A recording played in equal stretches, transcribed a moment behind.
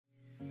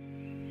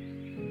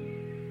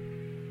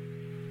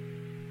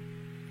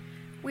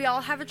We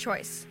all have a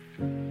choice.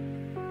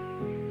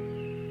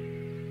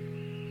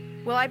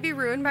 Will I be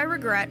ruined by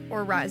regret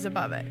or rise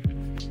above it?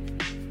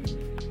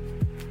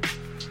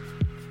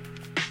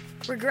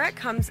 Regret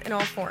comes in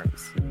all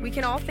forms. We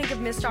can all think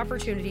of missed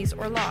opportunities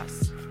or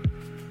loss.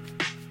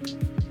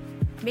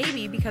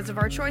 Maybe because of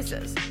our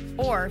choices,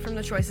 or from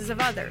the choices of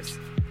others.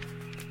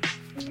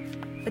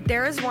 But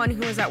there is one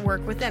who is at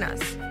work within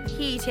us.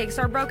 He takes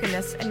our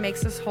brokenness and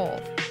makes us whole.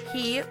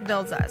 He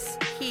builds us.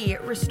 He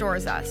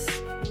restores us.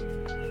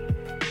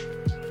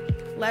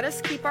 Let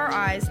us keep our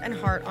eyes and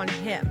heart on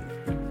Him,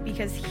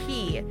 because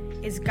He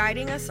is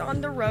guiding us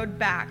on the road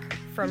back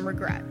from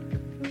regret.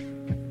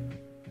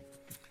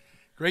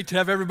 Great to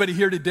have everybody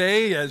here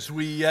today as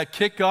we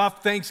kick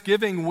off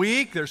Thanksgiving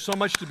week. There's so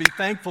much to be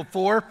thankful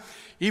for.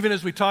 Even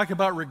as we talk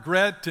about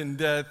regret and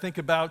think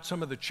about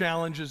some of the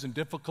challenges and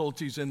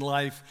difficulties in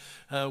life,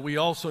 we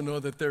also know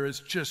that there is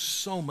just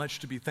so much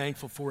to be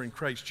thankful for in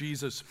Christ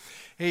Jesus.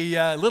 Hey,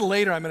 a little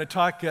later, I'm going to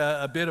talk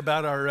a bit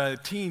about our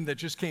team that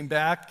just came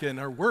back and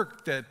our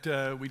work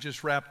that we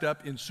just wrapped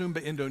up in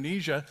Sumba,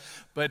 Indonesia.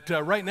 But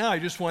right now, I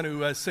just want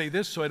to say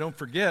this so I don't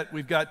forget.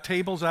 We've got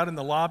tables out in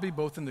the lobby,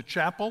 both in the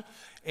chapel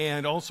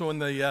and also in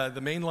the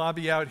main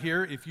lobby out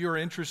here. If you're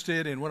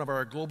interested in one of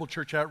our global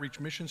church outreach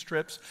mission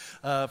trips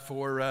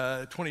for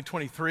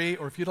 2023,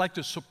 or if you'd like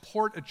to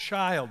support a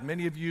child,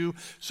 many of you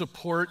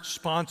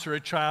sponsor a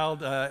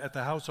child at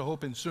the House of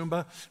Hope in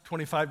Sumba,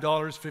 $25,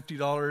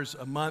 $50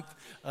 a month.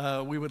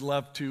 We would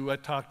love to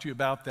talk to you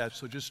about that,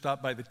 so just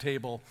stop by the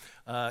table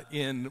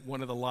in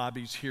one of the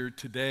lobbies here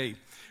today.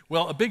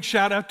 Well, a big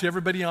shout out to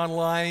everybody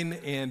online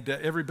and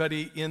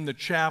everybody in the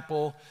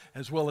chapel,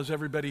 as well as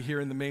everybody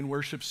here in the main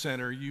worship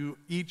center. You,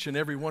 each and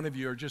every one of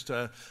you, are just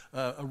a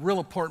real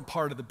important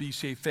part of the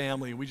BCA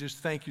family. We just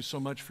thank you so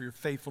much for your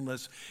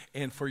faithfulness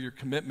and for your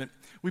commitment.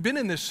 We've been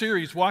in this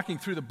series walking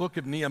through the book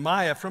of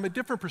Nehemiah from a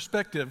different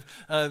perspective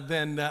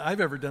than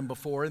I've ever done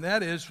before, and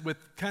that is with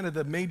kind of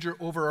the major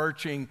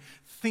overarching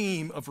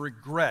theme of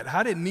regret.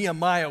 How did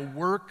Nehemiah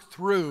work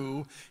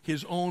through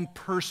his own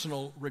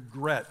personal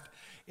regret?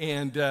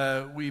 And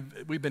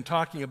we've been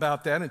talking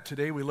about that, and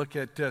today we look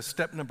at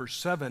step number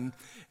 7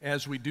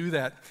 as we do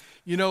that.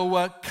 You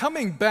know,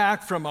 coming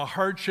back from a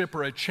hardship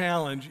or a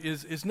challenge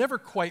is never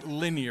quite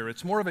linear.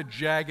 It's more of a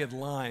jagged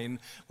line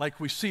like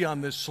we see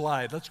on this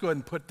slide. Let's go ahead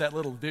and put that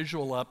little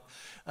visual up.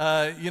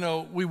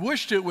 We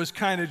wished it was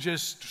kind of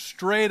just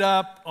straight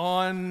up,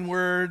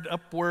 onward,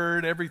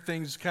 upward,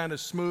 everything's kind of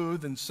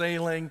smooth and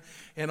sailing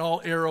and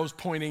all arrows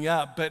pointing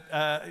up. But,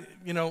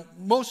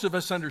 most of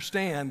us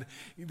understand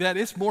that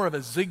it's more of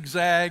a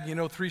zigzag,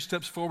 3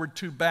 steps forward,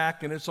 2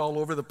 back, and it's all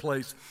over the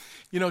place.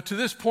 To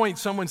this point,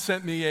 someone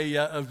sent me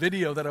a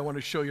video that I want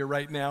to show you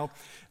right now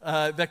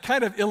that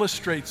kind of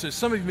illustrates this.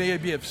 Some of you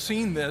maybe have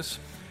seen this.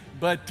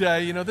 But,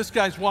 this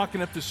guy's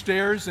walking up the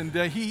stairs, and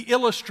he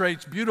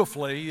illustrates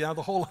beautifully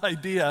the whole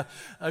idea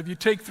of you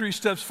take 3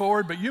 steps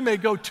forward, but you may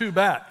go 2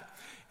 back.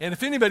 And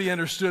if anybody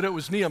understood it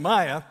was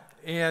Nehemiah,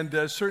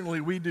 and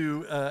certainly we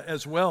do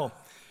as well.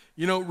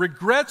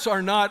 Regrets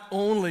are not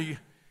only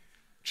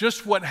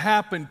just what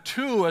happened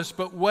to us,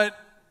 but what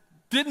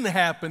didn't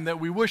happen that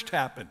we wished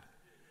happened.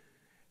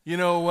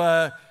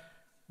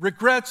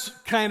 Regrets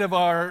kind of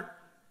are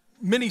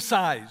many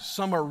size.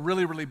 Some are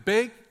really, really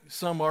big.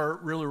 Some are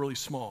really, really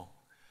small.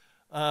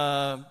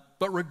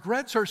 But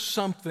regrets are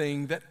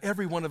something that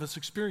every one of us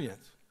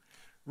experience.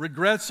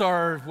 Regrets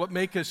are what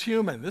make us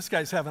human. This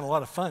guy's having a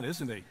lot of fun,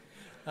 isn't he?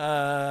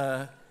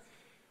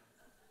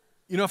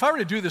 If I were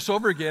to do this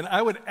over again,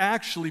 I would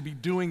actually be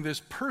doing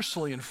this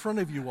personally in front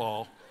of you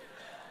all.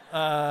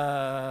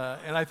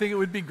 And I think it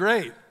would be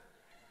great.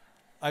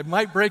 I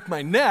might break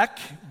my neck,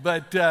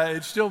 but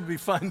it'd still be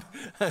fun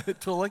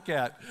to look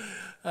at.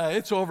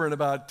 It's over in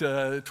about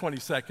 20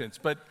 seconds.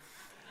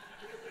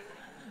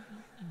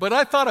 But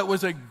I thought it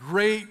was a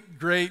great,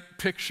 great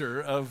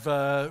picture of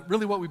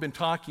really what we've been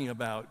talking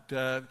about.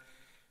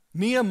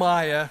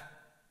 Nehemiah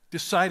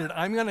decided,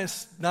 I'm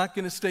not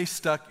going to stay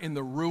stuck in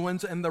the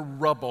ruins and the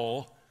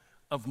rubble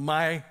of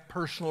my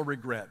personal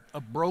regret,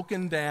 a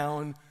broken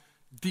down,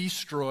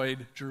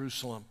 destroyed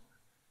Jerusalem.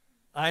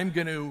 I'm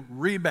going to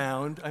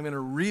rebound, I'm going to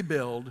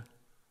rebuild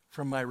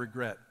from my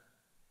regret.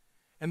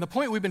 And the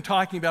point we've been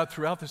talking about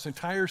throughout this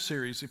entire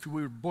series, if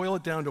we would boil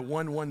it down to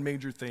one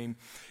major theme,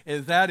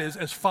 is that is,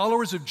 as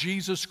followers of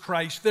Jesus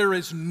Christ, there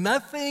is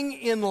nothing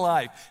in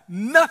life,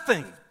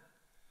 nothing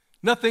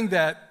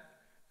that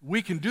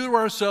we can do to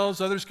ourselves,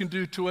 others can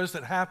do to us,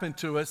 that happen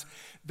to us,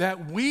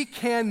 that we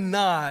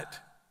cannot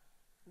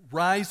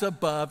rise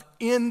above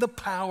in the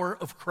power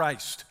of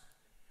Christ.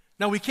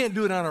 Now, we can't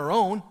do it on our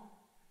own,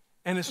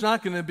 and it's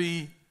not going to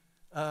be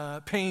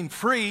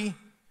pain-free,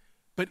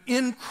 but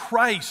in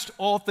Christ,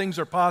 all things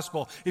are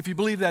possible. If you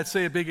believe that,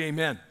 say a big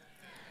amen.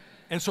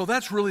 And so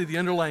that's really the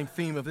underlying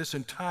theme of this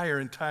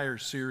entire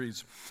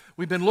series.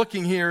 We've been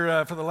looking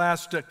here for the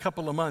last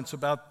couple of months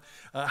about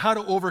how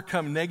to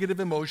overcome negative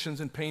emotions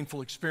and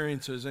painful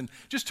experiences. And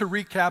just to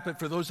recap it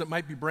for those that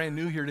might be brand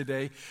new here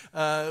today,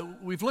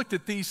 we've looked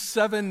at these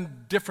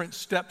 7 different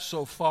steps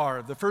so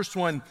far. The first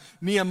one,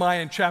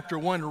 Nehemiah in chapter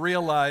 1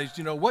 realized,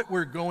 what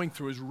we're going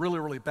through is really,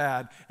 really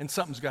bad and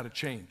something's got to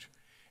change.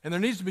 And there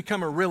needs to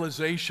become a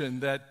realization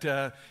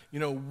that,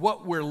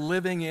 what we're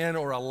living in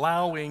or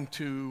allowing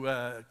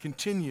to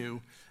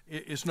continue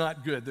is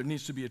not good. There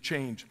needs to be a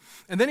change.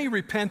 And then he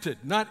repented.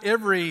 Not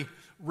every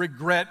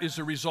regret is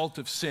a result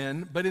of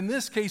sin, but in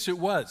this case it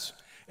was.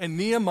 And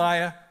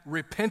Nehemiah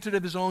repented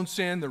of his own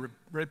sin,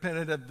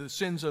 repented of the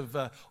sins of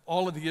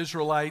all of the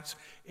Israelites,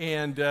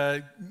 and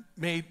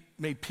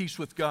made peace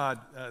with God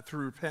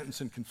through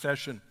repentance and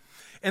confession.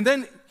 And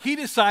then he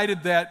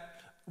decided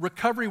that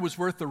recovery was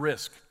worth the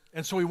risk.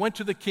 And so he went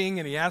to the king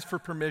and he asked for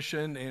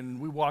permission, and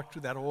we walked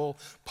through that whole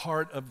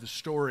part of the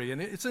story.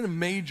 And it's in a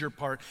major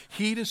part.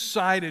 He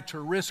decided to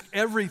risk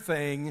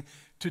everything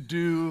to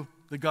do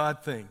the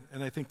God thing,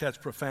 and I think that's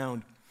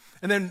profound.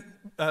 And then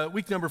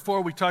week number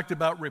 4, we talked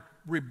about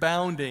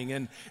rebounding,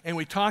 and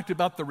we talked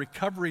about the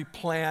recovery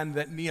plan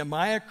that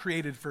Nehemiah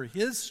created for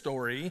his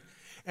story,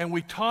 and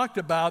we talked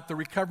about the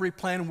recovery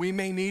plan we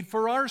may need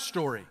for our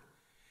story.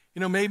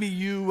 Maybe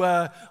you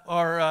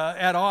are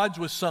at odds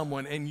with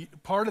someone, and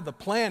part of the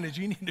plan is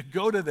you need to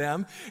go to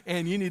them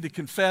and you need to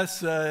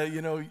confess,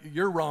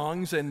 your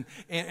wrongs and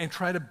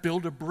try to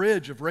build a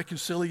bridge of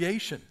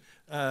reconciliation.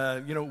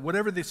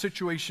 Whatever the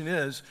situation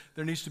is,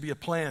 there needs to be a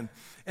plan.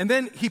 And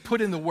then he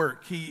put in the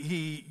work.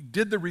 He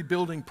did the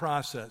rebuilding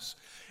process.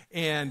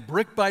 And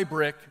brick by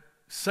brick,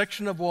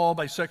 section of wall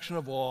by section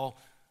of wall,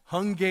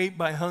 hung gate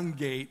by hung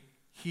gate,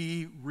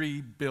 he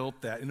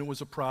rebuilt that. And it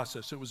was a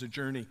process. It was a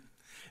journey.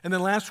 And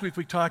then last week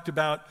we talked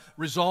about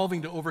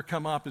resolving to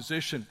overcome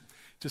opposition.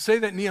 To say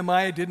that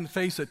Nehemiah didn't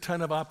face a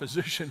ton of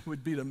opposition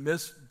would be to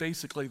miss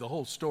basically the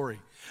whole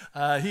story.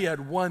 He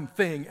had one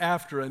thing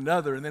after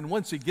another, and then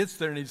once he gets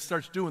there and he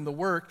starts doing the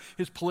work,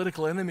 his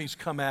political enemies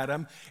come at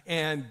him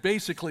and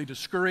basically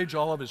discourage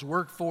all of his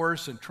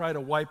workforce and try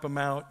to wipe him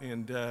out,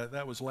 and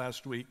that was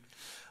last week.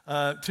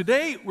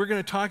 Today we're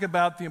going to talk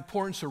about the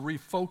importance of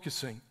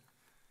refocusing.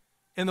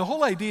 And the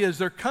whole idea is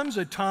there comes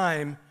a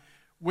time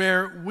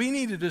where we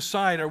need to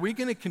decide, are we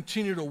going to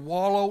continue to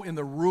wallow in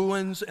the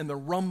ruins and the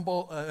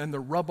rubble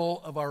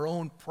of our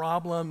own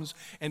problems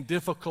and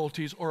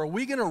difficulties, or are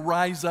we going to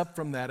rise up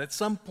from that at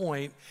some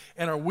point,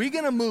 and are we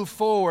going to move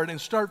forward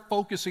and start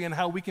focusing on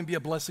how we can be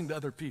a blessing to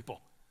other people?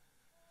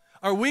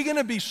 Are we going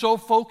to be so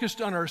focused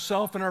on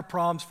ourselves and our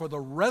problems for the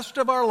rest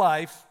of our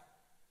life,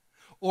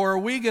 or are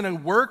we going to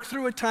work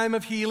through a time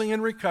of healing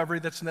and recovery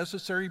that's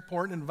necessary,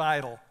 important, and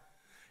vital?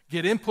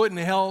 Get input and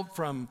help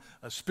from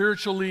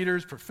spiritual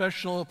leaders,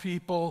 professional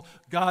people,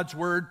 God's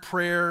word,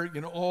 prayer,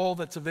 all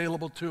that's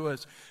available to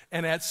us.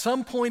 And at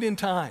some point in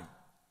time,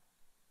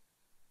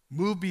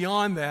 move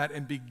beyond that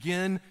and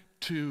begin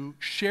to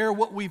share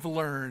what we've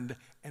learned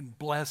and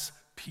bless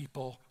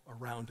people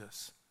around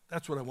us.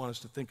 That's what I want us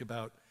to think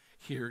about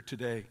here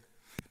today.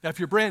 Now, if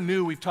you're brand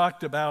new, we've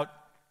talked about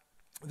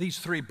these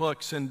 3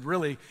 books, and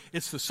really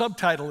it's the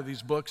subtitle of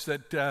these books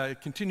that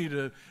continue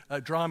to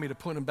draw me to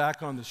put them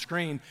back on the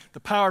screen. The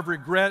Power of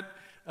Regret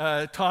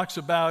talks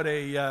about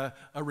a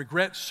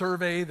regret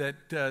survey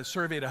that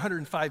surveyed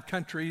 105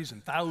 countries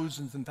and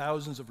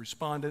thousands of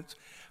respondents,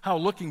 how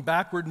looking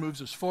backward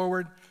moves us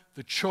forward.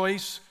 The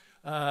Choice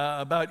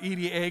about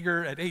Edie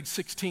Agar. At age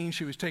 16,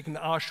 she was taken to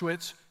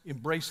Auschwitz,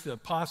 embraced the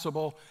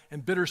impossible,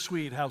 and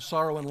Bittersweet, how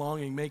sorrow and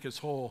longing make us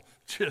whole.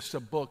 Just a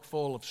book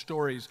full of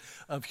stories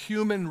of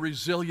human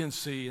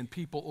resiliency and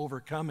people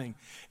overcoming.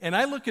 And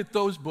I look at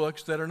those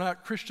books that are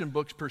not Christian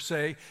books per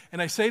se,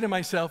 and I say to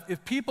myself,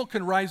 if people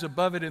can rise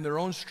above it in their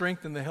own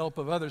strength and the help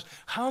of others,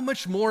 how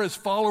much more as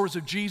followers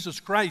of Jesus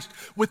Christ,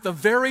 with the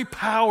very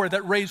power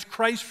that raised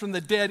Christ from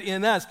the dead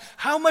in us,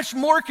 how much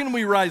more can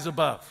we rise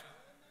above?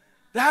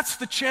 That's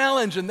the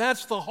challenge, and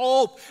that's the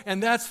hope,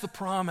 and that's the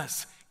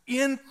promise.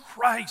 In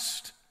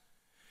Christ.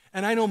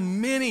 And I know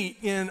many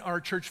in our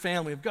church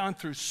family have gone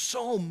through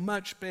so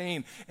much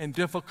pain and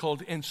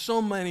difficulty, and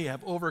so many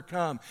have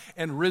overcome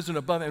and risen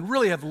above and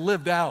really have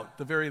lived out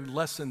the very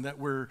lesson that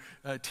we're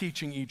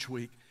teaching each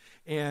week.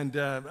 And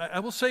I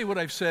will say what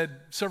I've said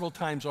several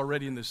times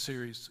already in this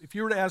series. If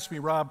you were to ask me,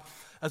 Rob,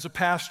 as a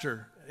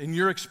pastor, in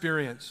your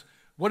experience,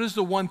 what is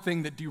the one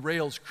thing that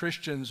derails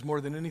Christians more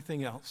than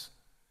anything else?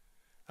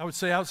 I would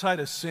say outside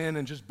of sin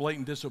and just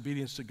blatant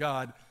disobedience to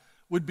God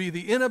would be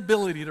the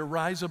inability to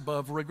rise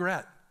above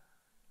regret.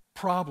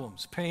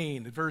 Problems,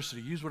 pain,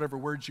 adversity, use whatever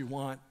words you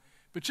want,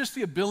 but just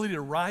the ability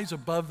to rise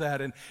above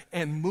that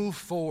and move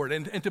forward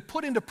and to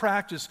put into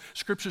practice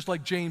scriptures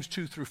like James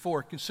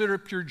 2-4. Consider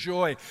it pure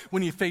joy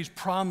when you face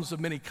problems of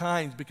many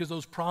kinds, because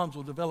those problems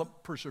will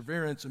develop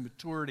perseverance and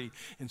maturity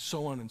and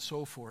so on and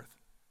so forth.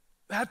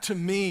 That to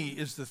me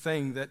is the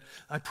thing that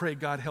I pray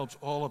God helps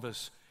all of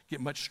us get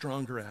much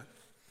stronger at.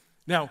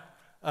 Now,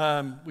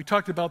 We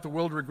talked about the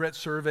World Regret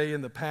Survey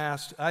in the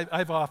past.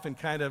 I've often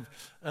kind of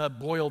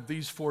boiled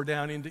these 4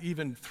 down into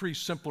even 3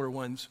 simpler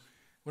ones.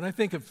 When I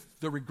think of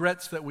the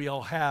regrets that we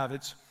all have,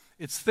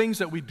 it's things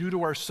that we do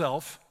to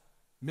ourselves,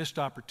 missed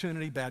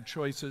opportunity, bad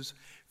choices,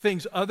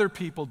 things other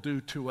people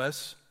do to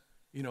us,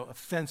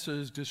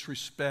 offenses,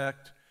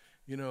 disrespect,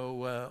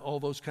 all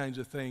those kinds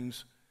of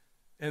things.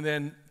 And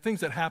then things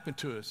that happen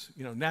to us,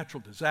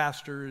 natural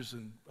disasters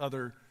and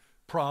other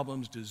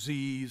problems,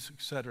 disease,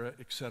 et cetera,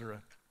 et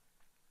cetera.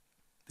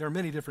 There are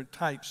many different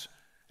types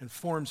and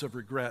forms of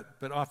regret,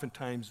 but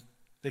oftentimes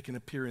they can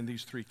appear in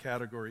these 3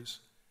 categories.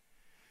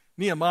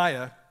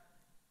 Nehemiah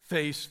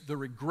faced the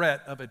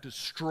regret of a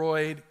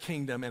destroyed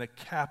kingdom and a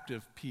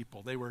captive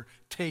people. They were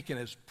taken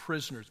as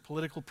prisoners,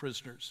 political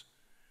prisoners.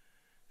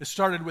 It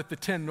started with the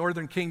 10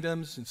 northern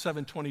kingdoms in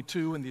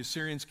 722 when the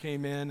Assyrians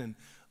came in and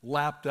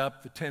lapped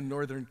up the 10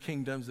 northern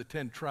kingdoms, the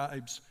 10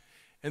 tribes.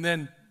 And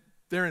then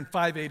there in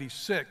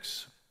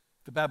 586,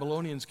 the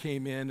Babylonians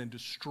came in and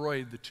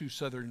destroyed the 2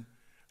 southern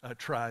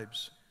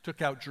tribes,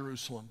 took out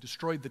Jerusalem,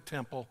 destroyed the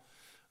temple,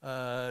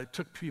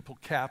 took people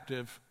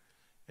captive.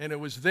 And it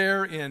was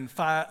there in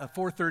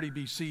 430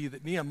 BC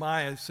that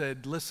Nehemiah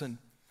said, listen,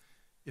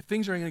 if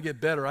things are going to get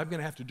better, I'm going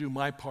to have to do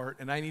my part,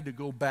 and I need to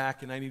go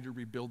back and I need to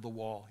rebuild the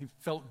wall. He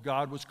felt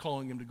God was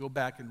calling him to go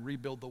back and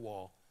rebuild the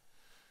wall.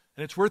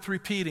 And it's worth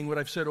repeating what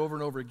I've said over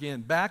and over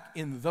again. Back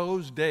in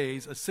those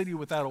days, a city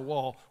without a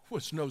wall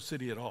was no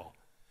city at all.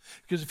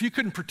 Because if you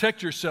couldn't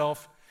protect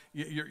yourself,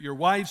 your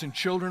wives and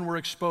children were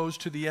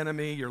exposed to the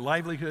enemy. Your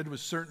livelihood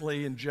was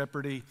certainly in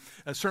jeopardy.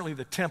 Certainly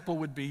the temple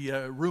would be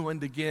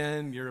ruined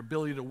again. Your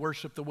ability to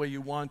worship the way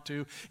you want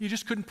to. You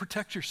just couldn't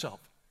protect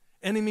yourself.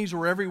 Enemies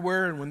were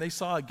everywhere, and when they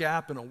saw a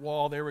gap in a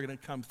wall, they were going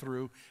to come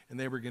through, and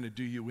they were going to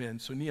do you in.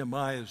 So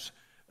Nehemiah's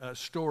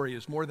story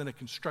is more than a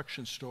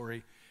construction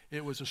story.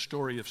 It was a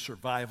story of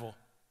survival.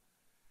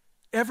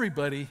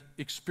 Everybody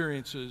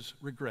experiences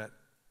regret.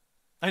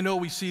 I know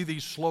we see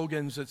these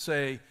slogans that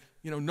say,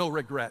 no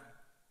regret.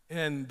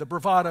 And the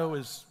bravado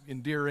is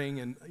endearing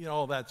and,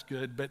 all that's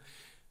good. But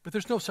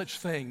there's no such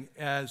thing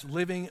as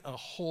living a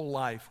whole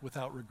life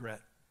without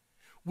regret.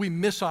 We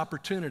miss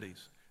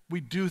opportunities. We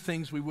do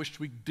things we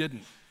wished we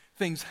didn't.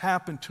 Things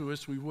happen to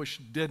us we wish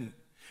didn't.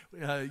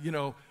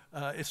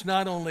 It's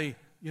not only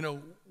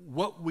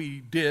what we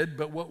did,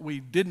 but what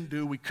we didn't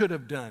do, we could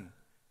have done.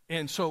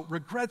 And so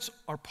regrets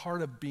are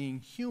part of being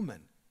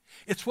human.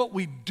 It's what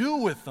we do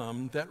with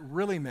them that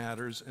really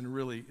matters and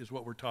really is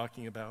what we're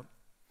talking about.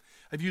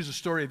 I've used the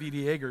story of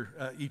Edie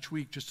Eger each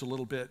week just a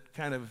little bit,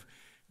 kind of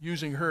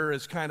using her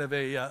as kind of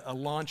a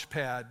launch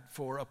pad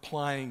for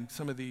applying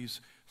some of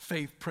these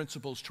faith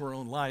principles to her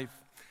own life.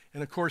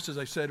 And of course, as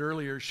I said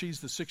earlier,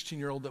 she's the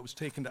 16-year-old that was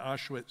taken to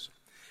Auschwitz.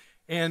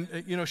 And,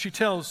 she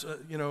tells,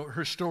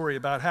 her story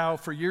about how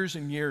for years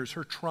and years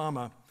her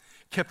trauma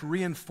kept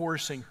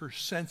reinforcing her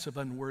sense of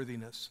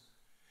unworthiness.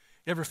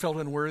 You ever felt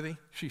unworthy?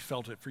 She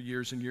felt it for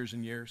years and years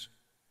and years.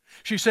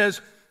 She says,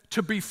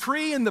 to be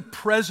free in the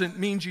present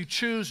means you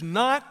choose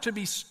not to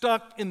be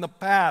stuck in the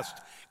past.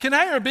 Can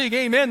I hear a big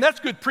amen? That's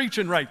good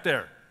preaching right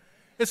there.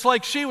 It's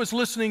like she was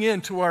listening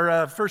in to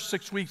our first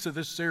 6 weeks of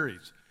this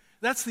series.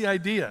 That's the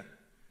idea.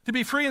 To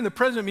be free in the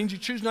present means you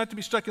choose not to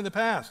be stuck in the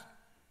past.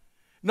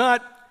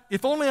 Not,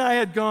 if only I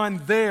had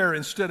gone there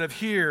instead of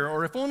here,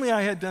 or if only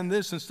I had done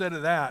this instead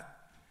of that.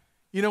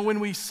 When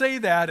we say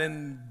that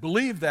and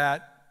believe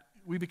that,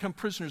 we become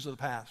prisoners of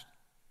the past.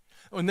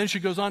 And then she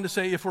goes on to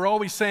say, if we're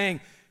always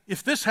saying,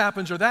 if this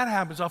happens or that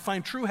happens, I'll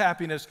find true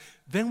happiness,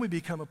 then we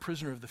become a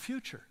prisoner of the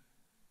future.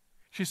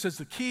 She says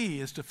the key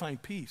is to find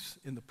peace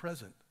in the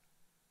present,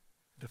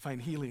 to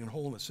find healing and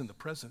wholeness in the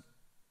present.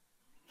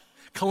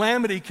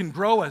 Calamity can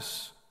grow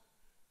us.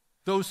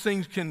 Those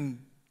things can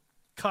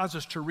cause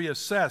us to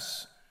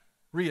reassess,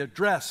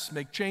 readdress,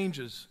 make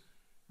changes,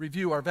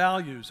 review our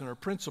values and our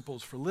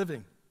principles for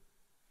living.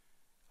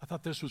 I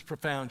thought this was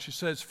profound. She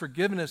says,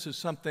 forgiveness is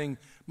something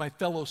my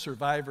fellow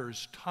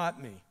survivors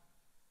taught me.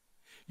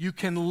 You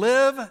can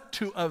live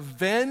to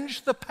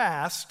avenge the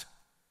past,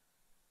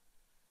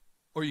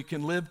 or you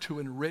can live to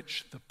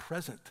enrich the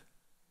present.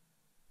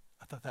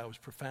 I thought that was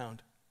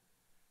profound,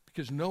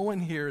 because no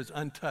one here is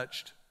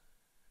untouched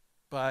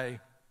by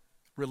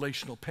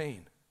relational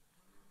pain.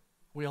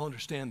 We all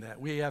understand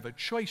that. We have a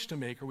choice to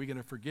make. Are we going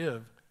to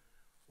forgive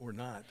or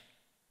not?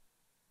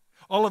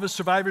 All of us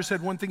survivors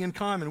had one thing in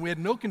common. We had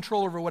no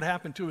control over what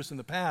happened to us in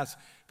the past,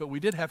 but we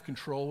did have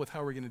control with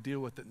how we're going to deal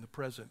with it in the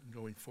present and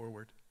going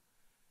forward.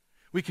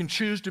 We can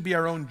choose to be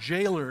our own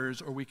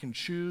jailers, or we can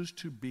choose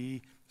to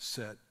be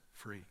set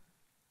free.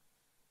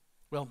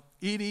 Well,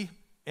 Edie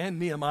and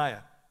Nehemiah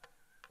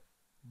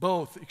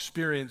both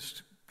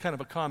experienced kind of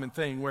a common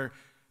thing where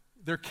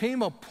there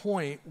came a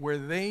point where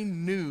they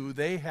knew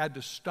they had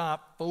to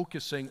stop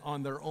focusing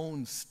on their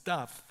own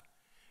stuff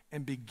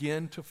and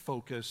begin to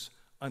focus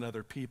on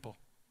other people.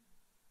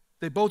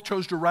 They both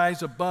chose to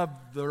rise above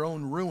their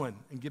own ruin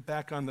and get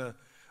back on the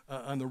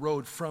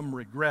road from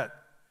regret.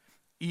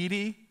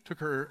 Edie took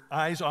her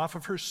eyes off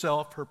of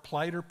herself, her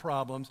plight, her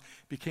problems,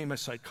 became a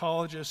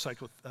psychologist,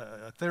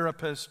 a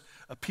therapist,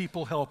 a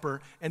people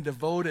helper, and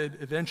devoted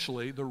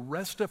eventually the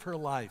rest of her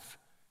life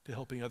to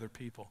helping other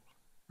people.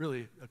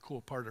 Really a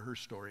cool part of her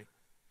story.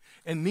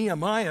 And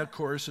Nehemiah, of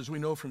course, as we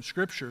know from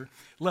Scripture,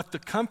 left the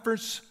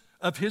comforts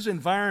of his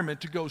environment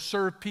to go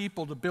serve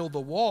people to build the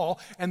wall.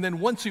 And then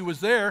once he was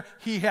there,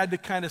 he had to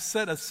kind of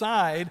set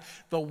aside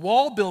the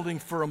wall building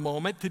for a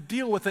moment to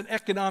deal with an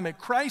economic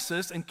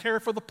crisis and care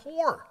for the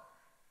poor.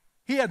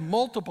 He had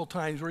multiple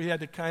times where he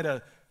had to kind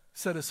of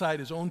set aside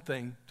his own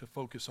thing to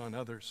focus on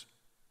others.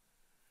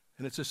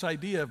 And it's this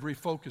idea of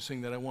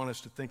refocusing that I want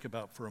us to think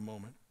about for a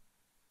moment.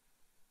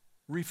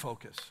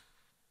 Refocus.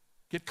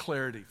 Get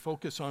clarity.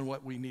 Focus on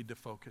what we need to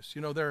focus.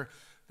 You know, there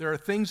are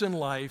things in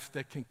life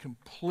that can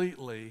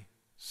completely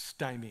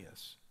stymie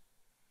us.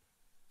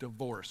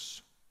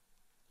 Divorce,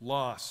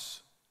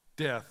 loss,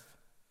 death,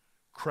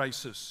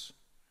 crisis,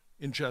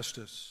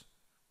 injustice,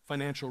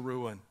 financial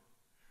ruin,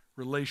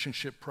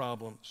 relationship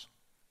problems,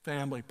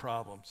 family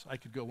problems. I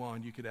could go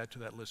on. You could add to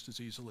that list as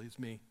easily as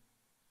me.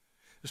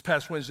 This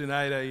past Wednesday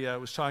night, I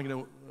was talking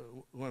to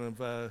one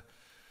of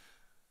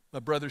my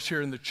brothers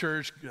here in the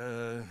church,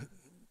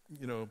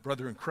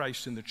 brother in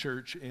Christ in the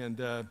church,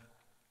 and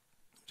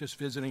just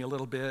visiting a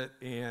little bit,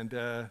 and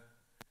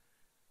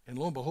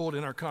lo and behold,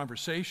 in our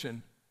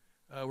conversation,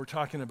 we're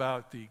talking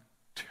about the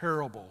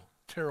terrible,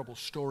 terrible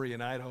story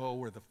in Idaho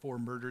where the 4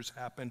 murders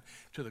happened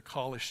to the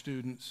college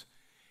students,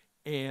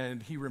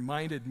 and he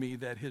reminded me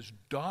that his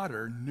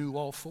daughter knew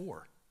all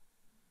 4.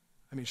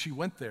 I mean, she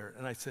went there,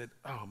 and I said,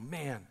 oh,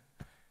 man.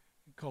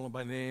 Call him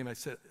by name. I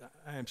said,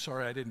 I'm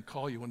sorry I didn't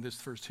call you when this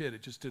first hit.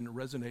 It just didn't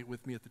resonate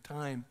with me at the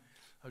time.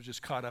 I was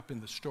just caught up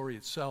in the story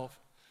itself.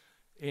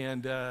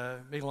 And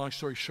make a long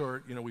story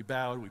short, we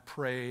bowed, we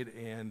prayed,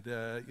 and,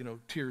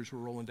 tears were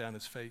rolling down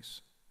his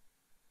face.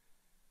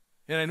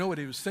 And I know what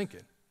he was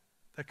thinking.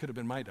 That could have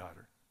been my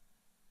daughter.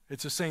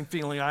 It's the same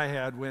feeling I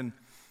had when,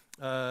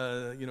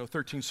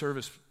 13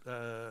 service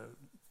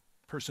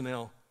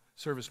personnel,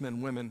 servicemen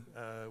and women,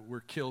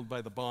 were killed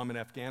by the bomb in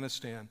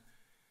Afghanistan.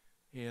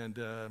 And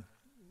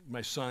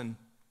my son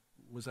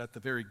was at the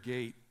very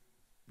gate,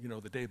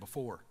 the day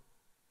before.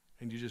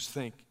 And you just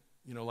think,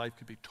 life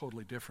could be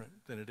totally different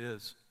than it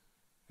is.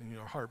 And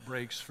your heart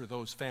breaks for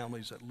those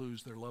families that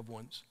lose their loved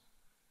ones.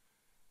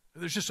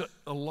 There's just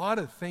a lot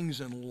of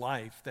things in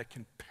life that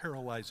can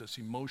paralyze us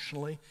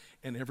emotionally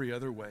and every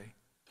other way.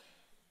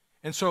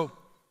 And so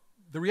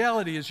the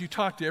reality is you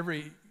talk to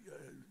every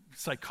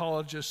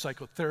psychologist,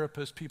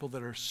 psychotherapist, people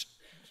that are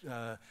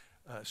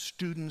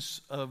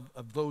students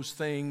of those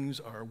things,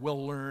 are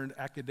well-learned,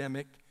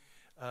 academic,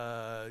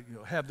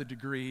 have the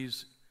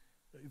degrees.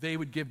 They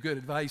would give good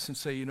advice and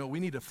say, we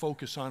need to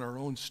focus on our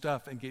own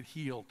stuff and get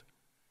healed.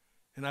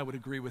 And I would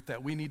agree with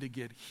that. We need to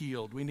get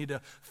healed. We need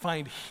to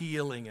find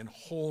healing and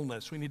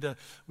wholeness. We need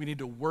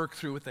to work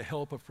through with the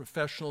help of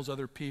professionals,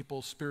 other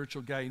people,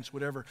 spiritual guidance,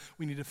 whatever.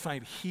 We need to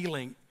find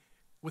healing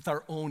with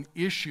our own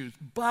issues.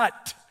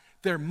 But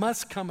there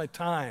must come a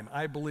time,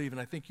 I believe,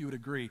 and I think you would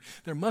agree,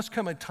 there must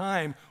come a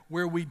time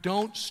where we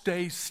don't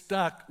stay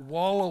stuck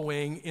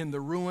wallowing in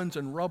the ruins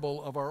and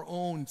rubble of our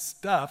own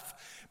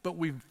stuff, but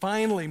we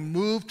finally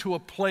move to a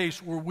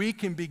place where we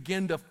can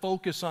begin to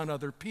focus on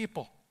other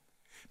people.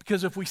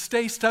 Because if we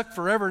stay stuck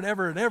forever and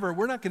ever and ever,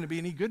 we're not going to be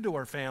any good to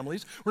our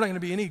families. We're not going to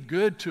be any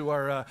good to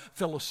our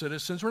fellow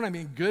citizens. We're not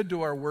going to be good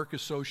to our work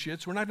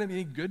associates. We're not going to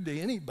be any good to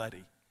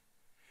anybody.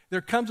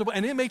 There comes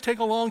and it may take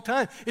a long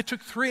time. It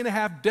took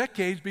 3.5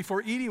 decades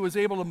before Edie was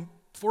able to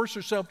force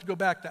herself to go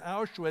back to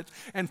Auschwitz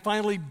and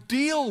finally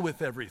deal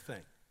with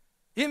everything.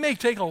 It may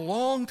take a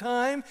long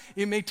time.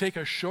 It may take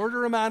a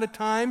shorter amount of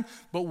time.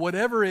 But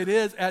whatever it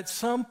is, at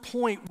some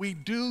point we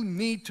do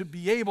need to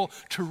be able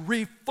to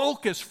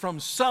refocus from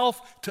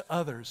self to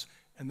others.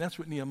 And that's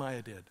what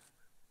Nehemiah did.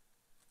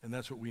 And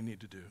that's what we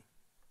need to do.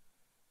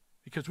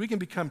 Because we can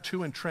become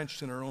too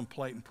entrenched in our own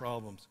plight and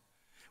problems.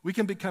 We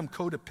can become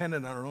codependent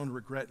on our own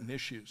regret and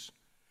issues.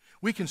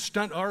 We can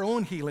stunt our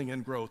own healing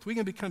and growth. We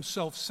can become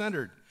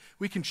self-centered.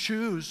 We can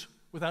choose,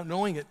 without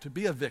knowing it, to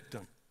be a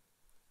victim.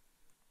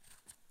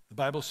 The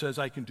Bible says,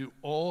 I can do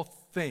all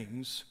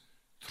things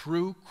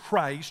through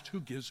Christ who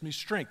gives me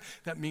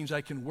strength. That means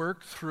I can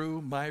work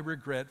through my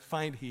regret,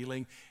 find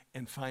healing,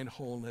 and find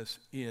wholeness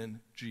in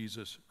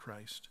Jesus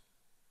Christ.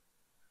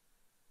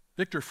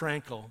 Viktor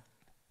Frankl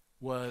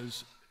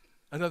was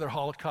another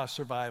Holocaust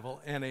survivor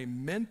and a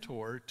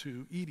mentor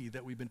to Edie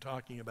that we've been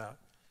talking about.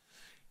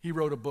 He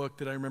wrote a book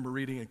that I remember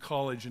reading in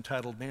college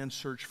entitled Man's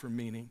Search for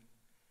Meaning.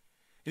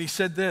 And he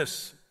said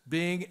this,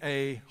 being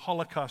a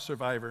Holocaust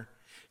survivor,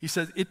 he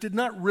says, it did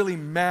not really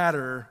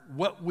matter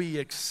what we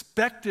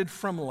expected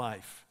from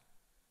life,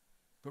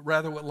 but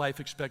rather what life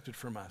expected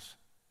from us.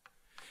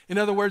 In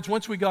other words,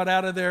 once we got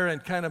out of there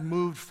and kind of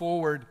moved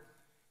forward,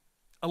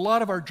 a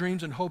lot of our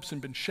dreams and hopes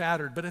had been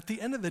shattered, but at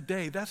the end of the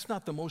day, that's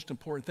not the most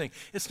important thing.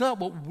 It's not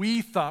what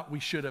we thought we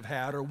should have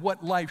had or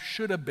what life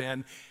should have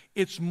been.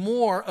 It's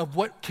more of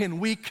what can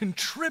we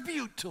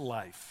contribute to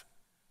life.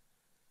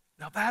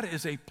 Now that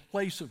is a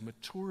place of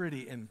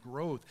maturity and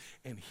growth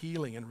and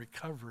healing and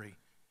recovery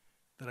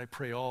that I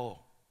pray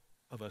all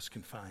of us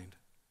can find.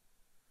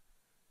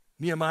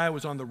 Nehemiah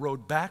was on the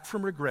road back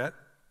from regret.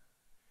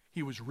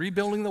 He was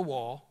rebuilding the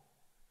wall.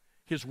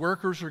 His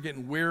workers were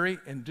getting weary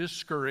and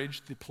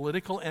discouraged. The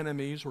political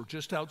enemies were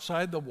just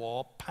outside the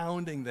wall,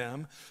 pounding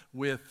them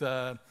with,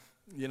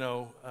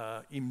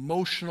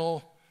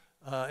 emotional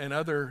and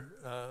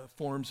other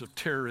forms of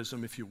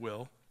terrorism, if you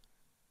will.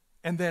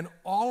 And then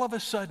all of a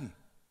sudden,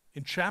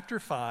 in chapter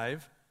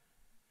 5,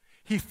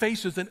 he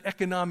faces an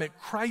economic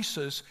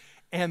crisis,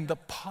 and the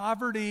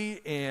poverty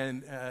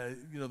and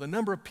the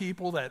number of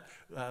people that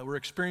were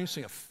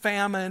experiencing a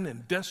famine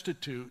and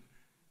destitute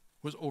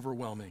was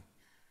overwhelming.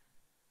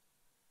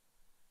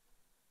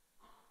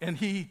 And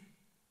he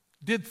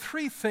did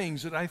 3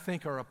 things that I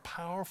think are a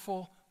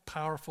powerful,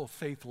 powerful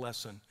faith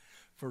lesson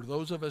for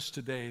those of us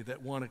today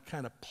that want to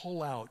kind of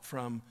pull out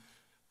from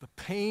the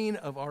pain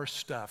of our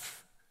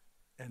stuff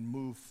and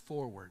move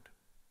forward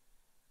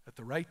at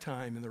the right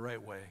time in the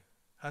right way.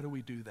 How do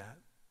we do that?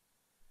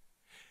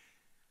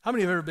 How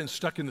many have ever been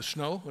stuck in the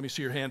snow? Let me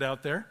see your hand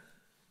out there.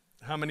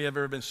 How many have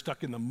ever been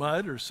stuck in the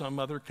mud or some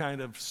other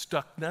kind of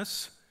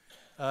stuckness?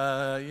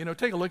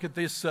 Take a look at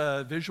this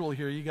visual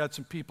here. You got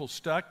some people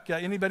stuck.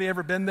 Anybody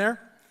ever been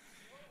there?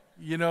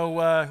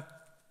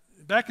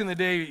 Back in the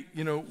day,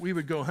 we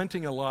would go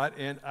hunting a lot,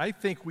 and I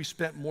think we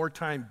spent more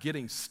time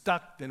getting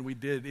stuck than we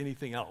did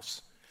anything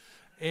else.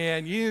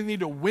 And you either need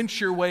to winch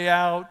your way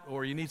out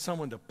or you need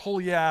someone to pull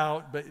you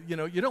out, but you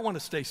don't want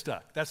to stay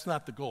stuck. That's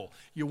not the goal.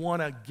 You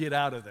want to get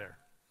out of there.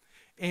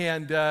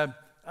 And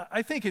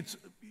I think it's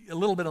a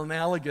little bit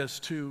analogous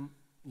to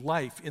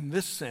life in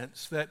this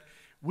sense, that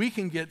we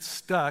can get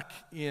stuck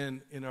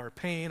in our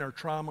pain, our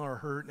trauma, our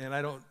hurt, and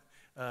I don't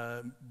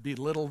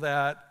belittle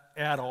that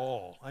at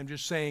all. I'm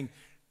just saying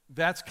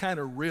that's kind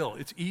of real.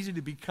 It's easy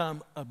to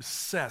become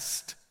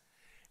obsessed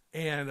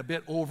and a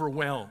bit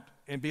overwhelmed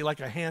and be like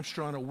a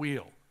hamster on a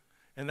wheel.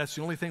 And that's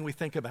the only thing we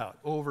think about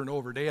over and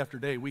over, day after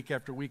day, week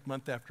after week,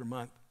 month after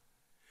month.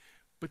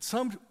 But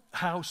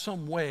somehow,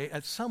 some way,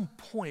 at some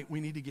point,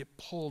 we need to get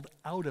pulled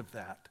out of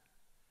that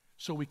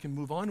so we can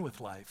move on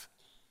with life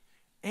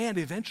and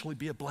eventually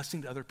be a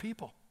blessing to other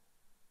people.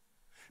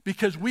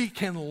 Because we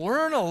can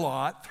learn a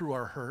lot through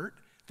our hurt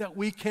that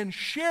we can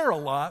share a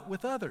lot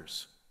with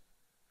others.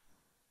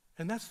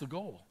 And that's the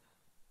goal.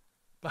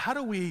 But how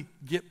do we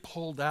get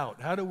pulled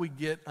out? How do we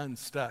get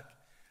unstuck?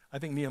 I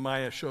think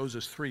Nehemiah shows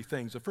us 3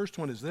 things. The first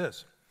one is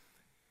this.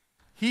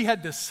 He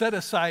had to set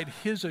aside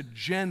his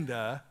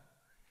agenda,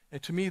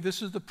 and to me,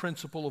 this is the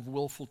principle of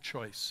willful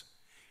choice.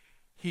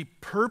 He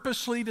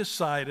purposely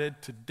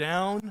decided to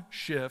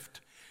downshift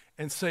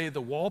and say, the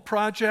wall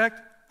project,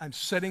 I'm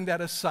setting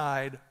that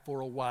aside for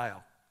a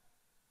while.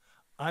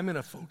 I'm going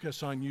to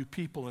focus on you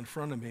people in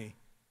front of me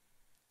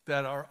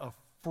that are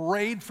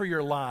afraid for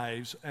your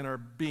lives and are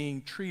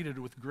being treated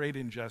with great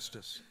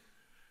injustice.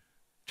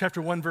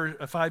 Chapter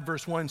 5,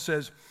 verse 1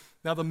 says,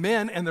 now the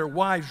men and their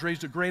wives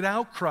raised a great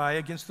outcry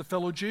against the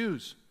fellow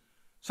Jews.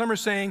 Some are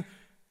saying,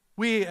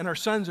 we and our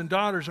sons and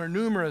daughters are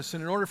numerous,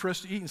 and in order for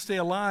us to eat and stay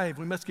alive,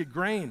 we must get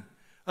grain.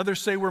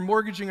 Others say we're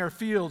mortgaging our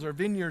fields, our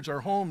vineyards,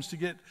 our homes to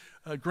get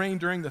grain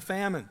during the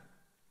famine.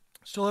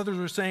 Still others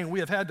were saying we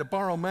have had to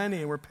borrow money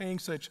and we're paying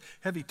such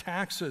heavy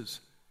taxes.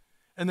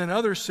 And then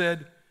others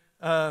said,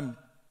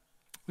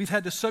 we've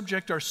had to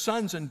subject our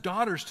sons and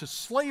daughters to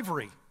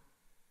slavery.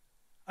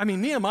 I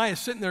mean, Nehemiah is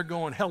sitting there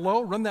going,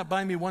 hello, run that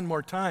by me one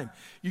more time.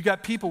 You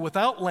got people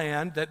without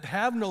land that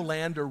have no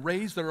land to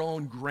raise their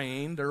own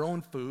grain, their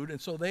own food, and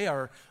so they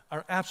are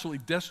absolutely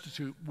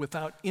destitute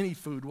without any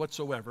food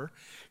whatsoever.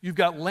 You've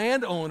got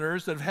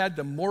landowners that have had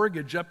to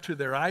mortgage up to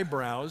their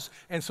eyebrows,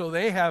 and so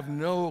they have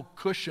no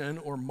cushion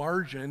or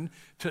margin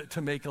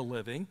to make a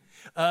living.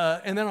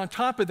 And then on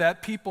top of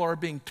that, people are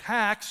being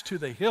taxed to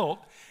the hilt,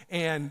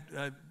 and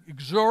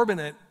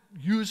exorbitant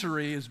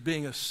usury is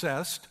being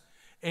assessed.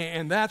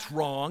 And that's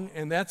wrong,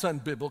 and that's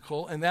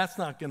unbiblical, and that's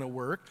not going to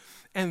work.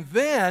 And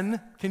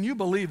then, can you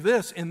believe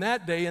this? In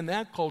that day, in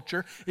that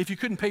culture, if you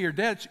couldn't pay your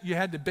debts, you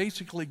had to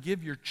basically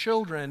give your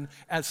children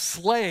as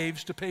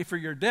slaves to pay for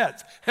your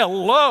debts.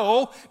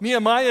 Hello?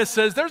 Nehemiah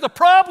says, there's a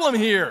problem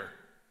here.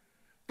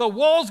 The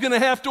wall's going to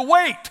have to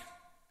wait.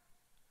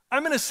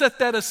 I'm going to set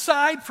that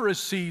aside for a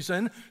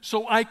season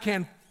so I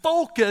can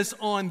focus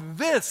on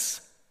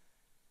this.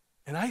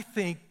 And I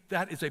think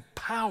that is a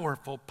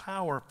powerful,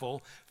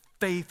 powerful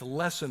faith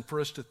lesson for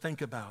us to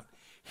think about.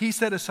 He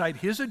set aside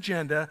his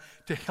agenda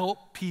to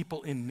help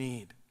people in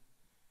need.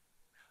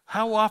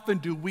 How often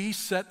do we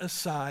set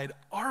aside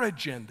our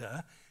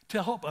agenda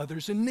to help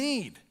others in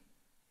need?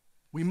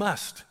 We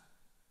must.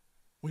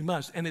 We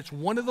must. And it's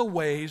one of the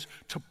ways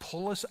to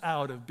pull us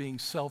out of being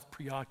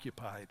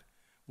self-preoccupied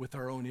with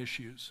our own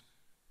issues.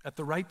 At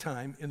the right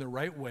time, in the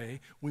right way,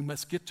 we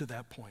must get to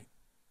that point.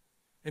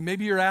 And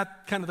maybe you're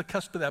at kind of the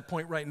cusp of that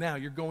point right now.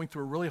 You're going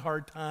through a really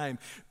hard time,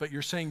 but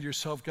you're saying to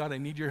yourself, God, I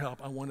need your help.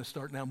 I want to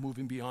start now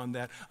moving beyond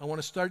that. I want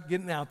to start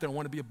getting out there. I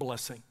want to be a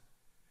blessing.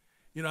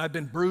 I've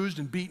been bruised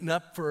and beaten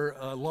up for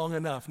long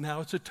enough. Now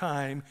it's a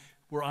time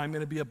where I'm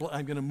going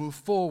to move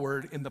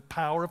forward in the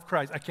power of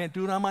Christ. I can't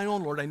do it on my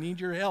own, Lord. I need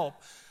your help.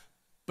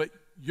 But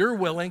you're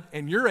willing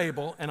and you're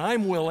able and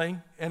I'm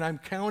willing and I'm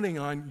counting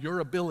on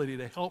your ability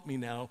to help me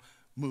now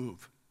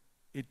move.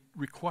 It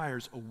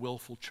requires a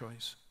willful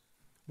choice.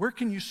 Where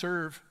can you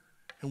serve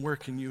and where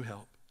can you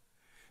help?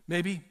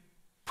 Maybe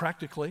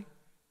practically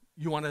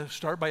you want to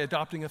start by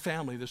adopting a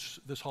family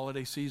this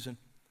holiday season.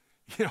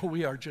 You know,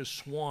 we are just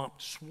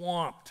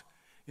swamped.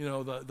 You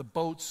know, the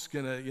boat's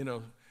going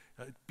to,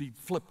 be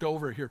flipped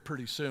over here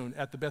pretty soon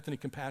at the Bethany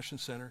Compassion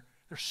Center.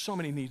 There's so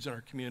many needs in our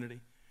community.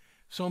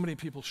 So many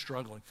people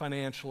struggling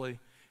financially,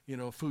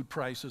 food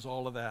prices,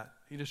 all of that.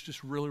 It's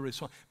just really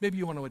small. Maybe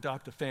you want to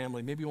adopt a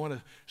family. Maybe you want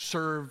to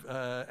serve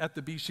at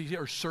the BCC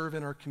or serve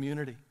in our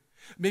community.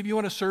 Maybe you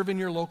want to serve in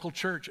your local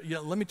church.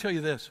 Let me tell you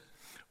this.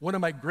 One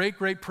of my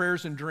great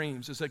prayers and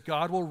dreams is that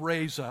God will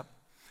raise up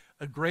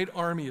a great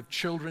army of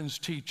children's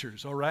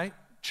teachers, all right?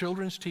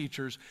 Children's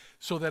teachers,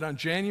 so that on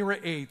January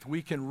 8th,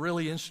 we can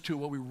really institute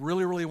what we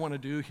really want to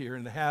do here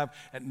and to have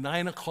at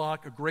 9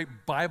 o'clock a great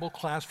Bible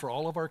class for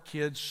all of our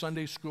kids,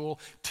 Sunday school,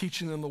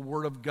 teaching them the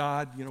Word of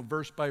God,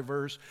 verse by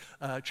verse,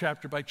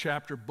 chapter by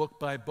chapter, book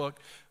by book.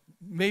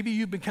 Maybe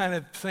you've been kind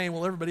of saying,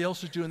 well, everybody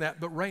else is doing that,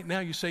 but right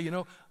now you say,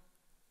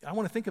 I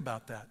want to think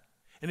about that.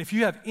 And if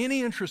you have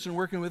any interest in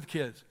working with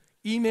kids,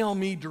 email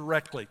me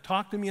directly.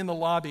 Talk to me in the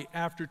lobby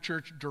after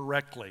church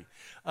directly.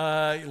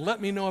 Let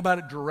me know about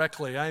it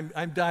directly.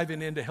 I'm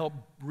diving in to help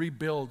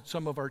rebuild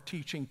some of our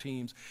teaching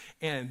teams.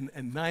 And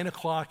 9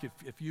 o'clock,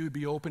 if you would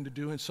be open to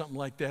doing something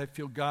like that, I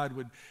feel God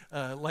would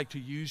like to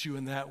use you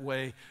in that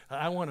way.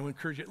 I want to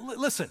encourage you.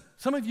 Listen,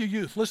 some of you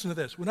youth, listen to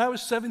this. When I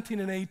was 17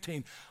 and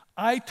 18,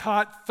 I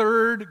taught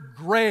third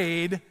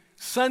grade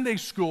Sunday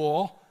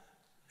school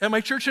at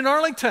my church in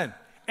Arlington.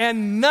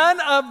 And none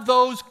of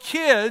those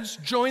kids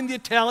joined the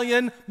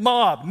Italian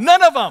mob.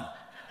 None of them.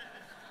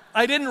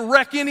 I didn't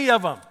wreck any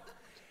of them.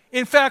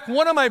 In fact,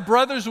 one of my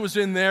brothers was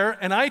in there,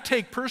 and I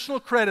take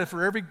personal credit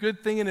for every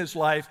good thing in his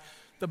life.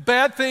 The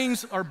bad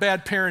things are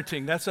bad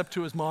parenting. That's up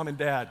to his mom and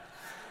dad.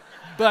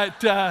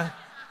 But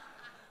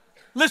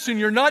listen,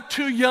 you're not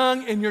too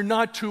young and you're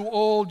not too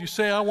old. You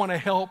say, I want to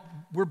help.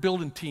 We're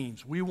building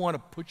teams. We want to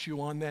put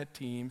you on that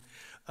team.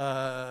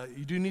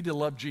 You do need to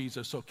love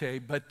Jesus, okay?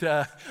 But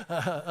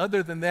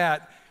other than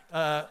that,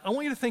 I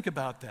want you to think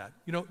about that.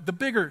 The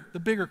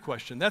bigger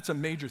question, that's a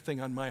major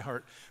thing on my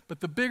heart. But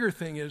the bigger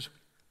thing is,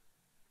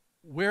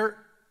 where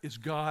is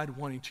God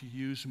wanting to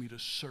use me to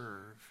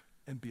serve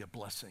and be a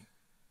blessing?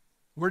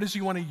 Where does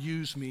he want to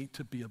use me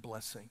to be a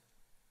blessing?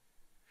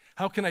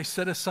 How can I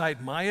set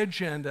aside my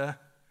agenda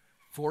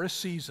for a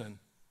season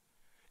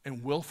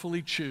and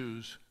willfully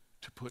choose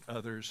to put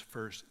others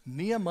first?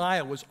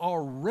 Nehemiah was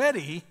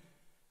already,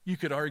 you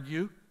could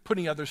argue,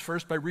 putting others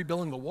first by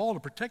rebuilding the wall to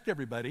protect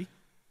everybody.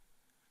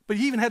 But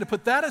he even had to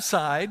put that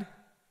aside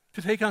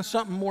to take on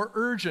something more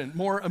urgent,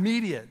 more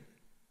immediate.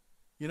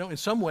 In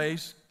some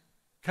ways,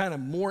 kind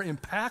of more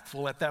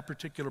impactful at that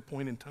particular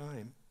point in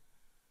time.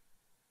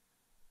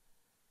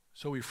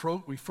 So we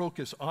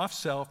focus off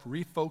self,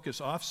 refocus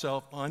off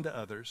self onto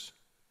others.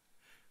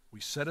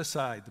 We set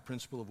aside the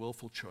principle of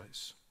willful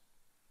choice.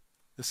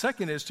 The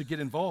second is to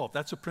get involved.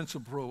 That's a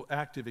principle of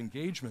proactive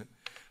engagement.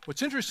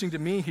 What's interesting to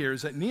me here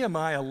is that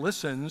Nehemiah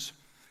listens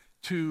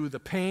to the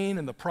pain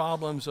and the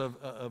problems of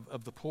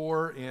the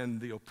poor and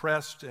the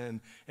oppressed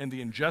and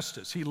the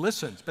injustice. He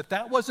listens, but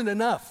that wasn't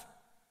enough.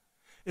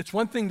 It's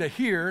one thing to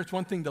hear, it's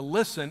one thing to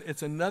listen,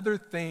 it's another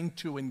thing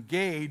to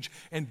engage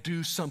and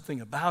do something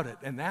about it,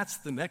 and that's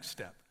the next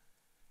step.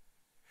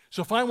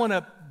 So if I want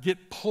to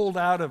get pulled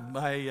out of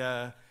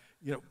my,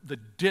 the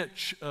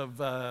ditch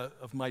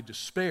of my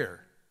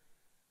despair,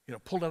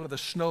 pulled out of the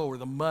snow or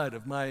the mud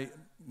of my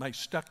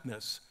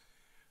stuckness,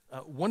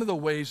 one of the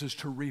ways is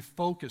to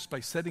refocus by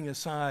setting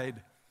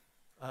aside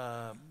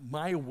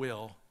my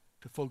will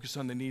to focus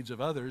on the needs of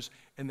others,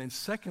 and then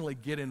secondly,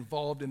 get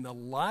involved in the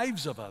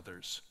lives of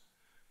others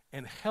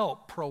and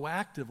help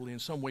proactively in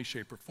some way,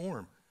 shape, or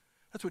form.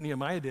 That's what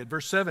Nehemiah did.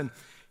 Verse 7,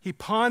 he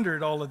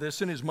pondered all of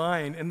this in his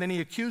mind, and then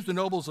he accused the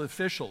nobles and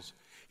officials.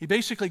 He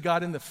basically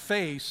got in the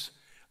face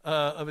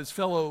of his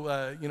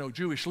fellow,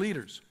 Jewish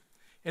leaders.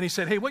 And he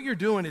said, hey, what you're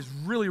doing is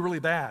really, really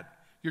bad.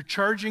 You're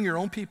charging your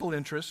own people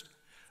interest.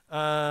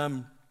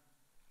 As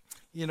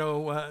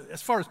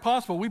far as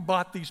possible, we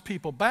bought these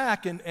people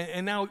back, and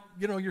now,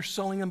 you're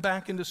selling them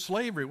back into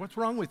slavery. What's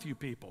wrong with you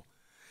people?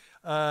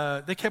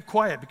 They kept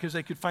quiet because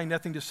they could find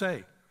nothing to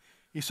say.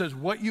 He says,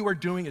 what you are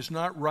doing is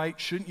not right.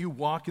 Shouldn't you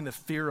walk in the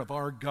fear of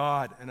our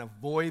God and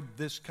avoid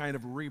this kind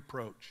of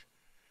reproach?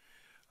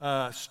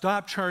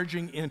 Stop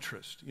charging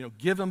interest.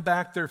 Give them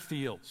back their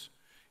fields.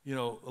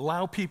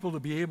 Allow people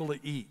to be able to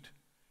eat.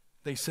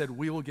 They said,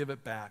 we will give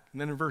it back. And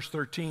then in verse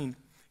 13,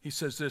 he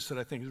says this that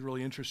I think is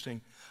really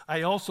interesting.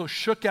 I also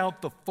shook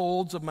out the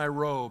folds of my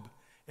robe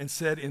and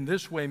said, in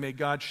this way may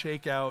God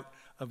shake out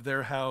of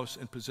their house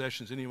and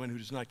possessions anyone who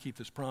does not keep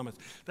this promise.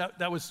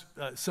 That was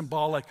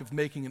symbolic of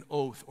making an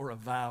oath or a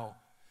vow.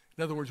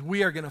 In other words,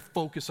 we are going to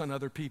focus on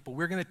other people.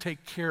 We're going to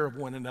take care of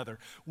one another.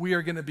 We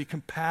are going to be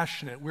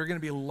compassionate. We're going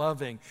to be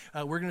loving.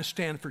 We're going to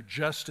stand for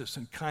justice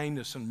and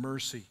kindness and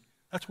mercy.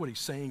 That's what he's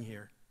saying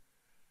here.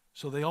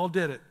 So they all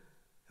did it,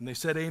 and they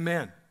said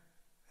amen.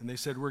 And they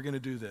said, we're going to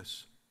do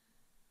this.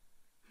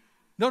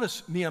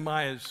 Notice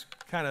Nehemiah's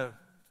kind of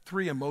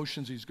three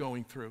emotions he's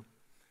going through.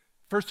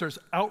 First, there's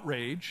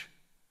outrage,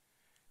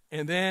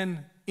 and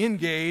then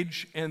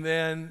engage, and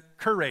then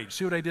courage.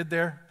 See what I did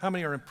there? How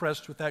many are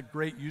impressed with that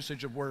great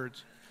usage of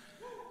words?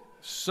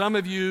 Some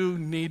of you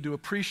need to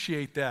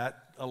appreciate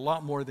that a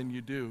lot more than you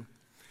do.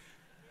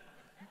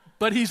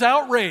 But he's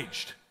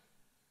outraged.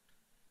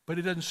 But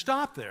he doesn't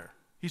stop there.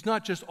 He's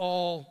not just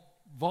all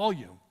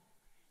volume.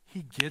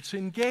 He gets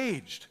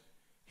engaged.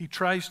 He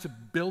tries to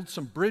build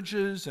some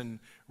bridges and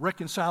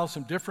reconcile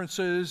some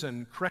differences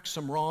and correct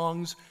some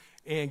wrongs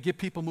and get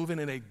people moving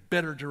in a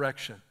better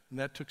direction. And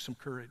that took some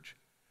courage.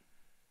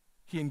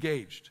 He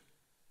engaged.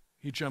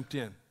 He jumped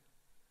in.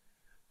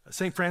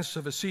 St. Francis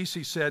of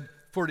Assisi said,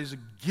 "For it is a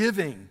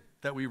giving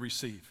that we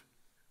receive."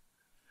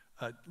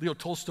 Leo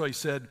Tolstoy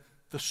said,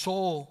 "The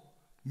sole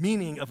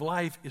meaning of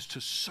life is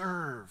to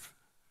serve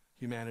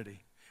humanity."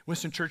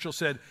 Winston Churchill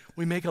said,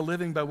 "We make a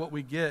living by what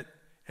we get,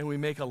 and we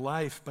make a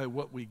life by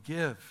what we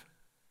give."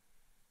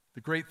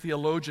 The great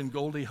theologian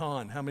Goldie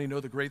Hawn, how many know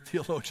the great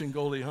theologian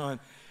Goldie Hawn?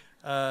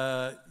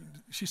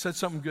 She said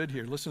something good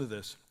here. Listen to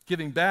this.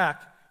 Giving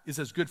back is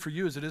as good for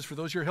you as it is for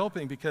those you're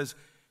helping, because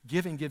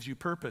giving gives you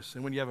purpose.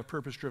 And when you have a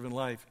purpose-driven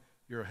life,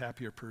 you're a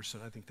happier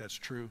person. I think that's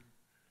true.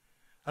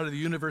 Out of the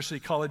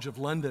University College of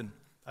London,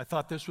 I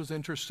thought this was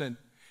interesting.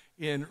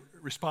 In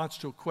response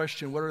to a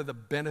question, what are the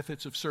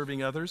benefits of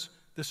serving others?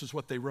 This is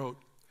what they wrote.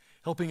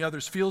 Helping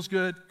others feels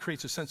good,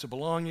 creates a sense of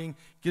belonging,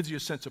 gives you a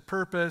sense of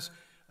purpose.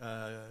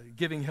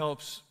 Giving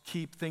helps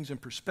keep things in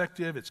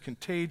perspective. It's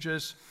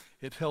contagious.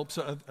 It helps.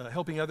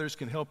 Helping others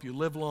can help you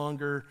live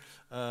longer.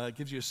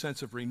 Gives you a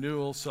sense of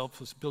renewal.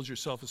 Builds your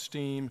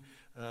self-esteem.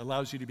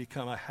 Allows you to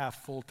become a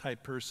half-full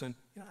type person.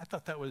 I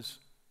thought that was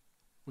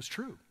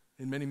true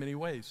in many, many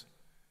ways.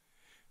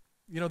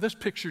 This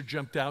picture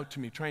jumped out to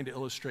me trying to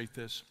illustrate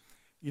this.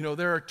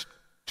 There are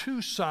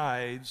two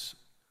sides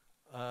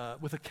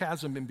with a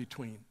chasm in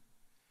between.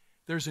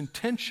 There's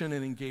intention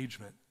and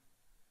engagement.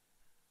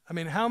 I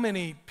mean, how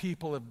many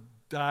people have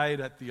died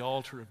at the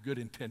altar of good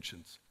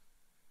intentions?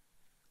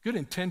 Good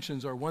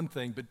intentions are one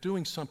thing, but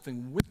doing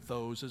something with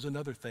those is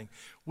another thing.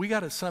 We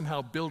got to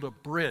somehow build a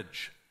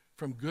bridge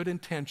from good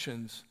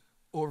intentions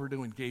over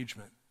to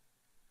engagement.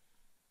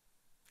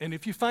 And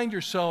if you find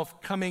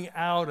yourself coming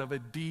out of a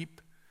deep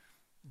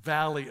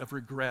valley of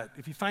regret,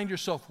 if you find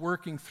yourself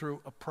working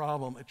through a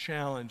problem, a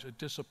challenge, a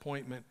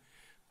disappointment,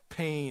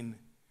 pain,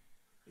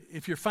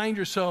 if you find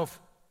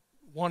yourself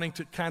wanting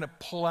to kind of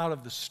pull out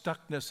of the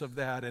stuckness of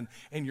that and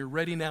you're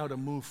ready now to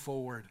move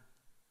forward,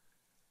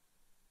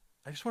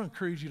 I just want to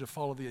encourage you to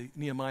follow the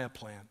Nehemiah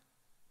plan.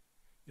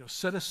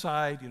 Set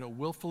aside,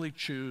 willfully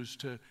choose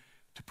to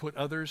put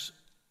others'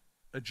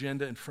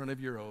 agenda in front of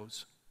your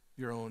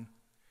own,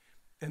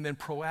 and then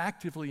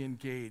proactively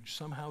engage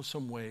somehow,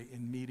 some way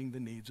in meeting the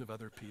needs of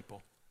other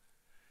people.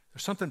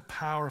 There's something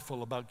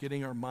powerful about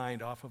getting our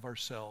mind off of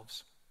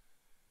ourselves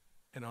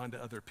and onto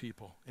other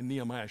people. And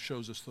Nehemiah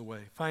shows us the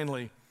way.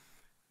 Finally,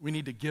 we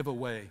need to give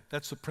away.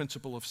 That's the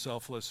principle of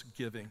selfless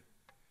giving.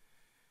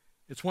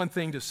 It's one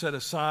thing to set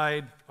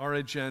aside our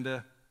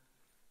agenda.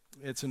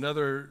 It's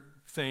another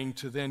thing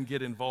to then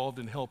get involved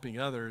in helping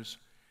others.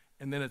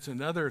 And then it's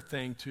another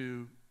thing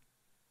to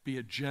be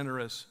a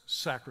generous,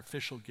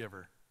 sacrificial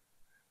giver,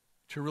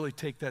 to really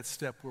take that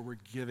step where we're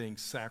giving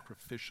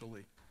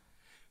sacrificially.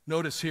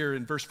 Notice here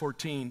in verse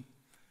 14,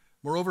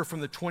 "Moreover, from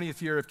the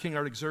 20th year of King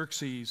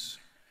Artaxerxes,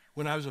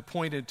 when I was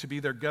appointed to be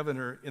their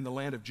governor in the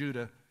land of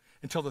Judah,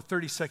 until the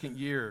 32nd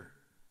year,"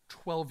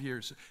 12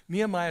 years.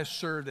 Nehemiah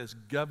served as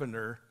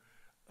governor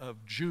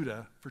of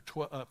Judah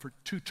for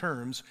 2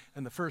 terms,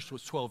 and the first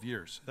was 12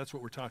 years. That's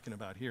what we're talking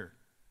about here.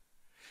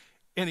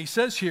 And he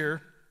says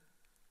here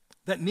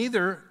that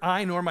neither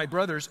I nor my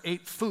brothers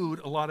ate food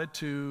allotted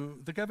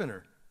to the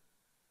governor.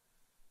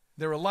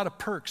 There were a lot of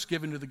perks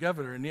given to the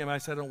governor, and Nehemiah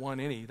said, "I don't want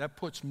any." That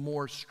puts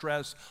more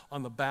stress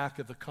on the back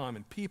of the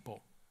common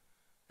people,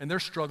 and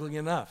they're struggling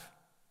enough,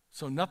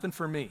 so nothing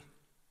for me.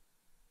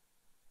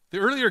 The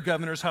earlier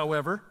governors,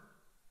 however,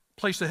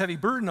 placed a heavy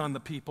burden on the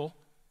people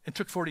and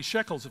took 40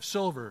 shekels of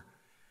silver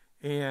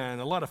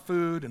and a lot of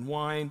food and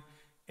wine,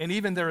 and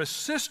even their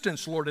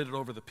assistants lorded it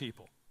over the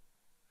people.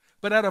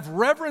 But out of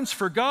reverence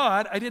for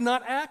God, I did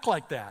not act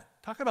like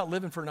that. Talk about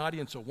living for an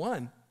audience of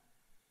one.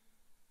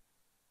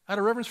 Out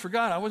of reverence for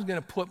God, I wasn't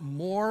going to put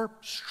more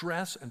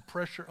stress and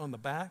pressure on the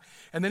back.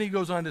 And then he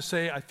goes on to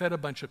say, I fed a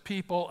bunch of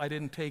people. I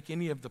didn't take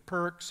any of the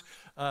perks.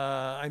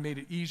 I made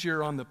it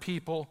easier on the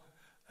people.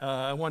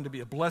 I wanted to be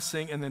a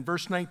blessing. And then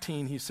verse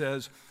 19, he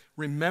says,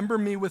 "Remember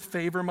me with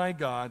favor, my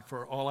God,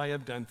 for all I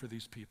have done for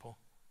these people."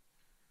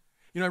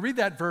 I read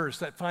that verse,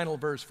 that final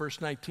verse, verse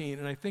 19,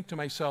 and I think to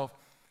myself,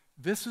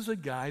 this is a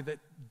guy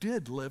that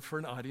did live for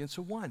an audience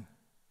of one.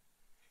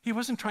 He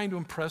wasn't trying to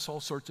impress all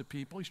sorts of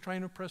people. He's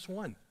trying to impress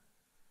one.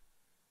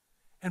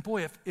 And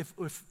boy,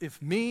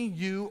 if me,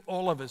 you,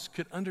 all of us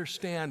could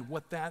understand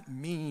what that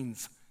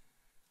means,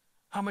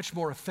 how much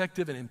more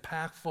effective and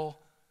impactful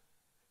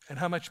and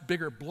how much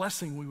bigger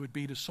blessing we would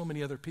be to so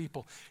many other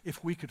people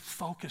if we could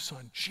focus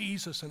on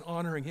Jesus and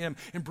honoring him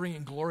and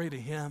bringing glory to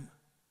him,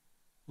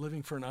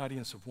 living for an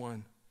audience of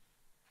one.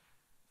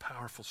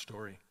 Powerful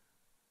story.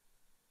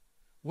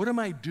 What am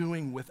I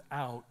doing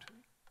without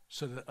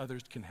so that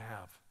others can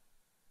have?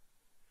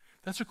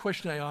 That's a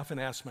question I often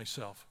ask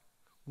myself.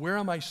 Where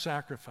am I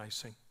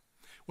sacrificing?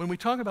 When we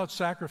talk about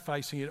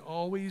sacrificing, it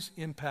always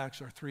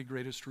impacts our three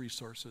greatest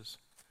resources: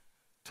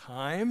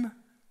 time,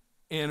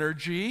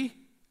 energy,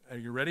 are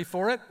you ready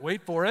for it?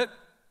 Wait for it.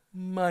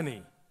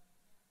 Money.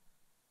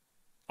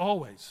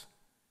 Always.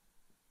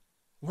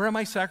 Where am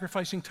I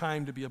sacrificing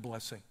time to be a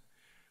blessing?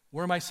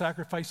 Where am I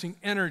sacrificing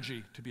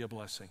energy to be a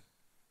blessing?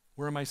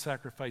 Where am I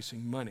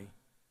sacrificing money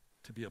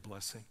to be a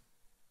blessing?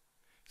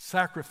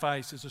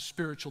 Sacrifice is a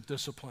spiritual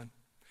discipline.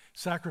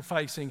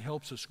 Sacrificing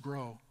helps us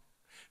grow.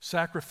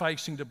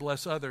 Sacrificing to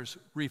bless others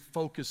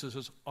refocuses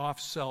us off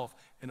self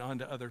and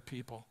onto other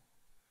people.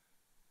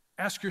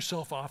 Ask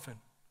yourself often,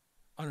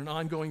 on an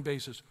ongoing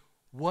basis,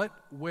 what,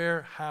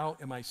 where, how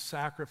am I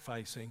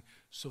sacrificing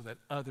so that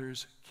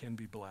others can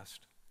be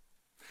blessed?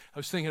 I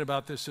was thinking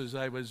about this as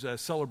I was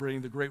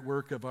celebrating the great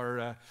work of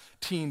our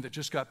team that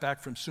just got back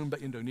from Sumba,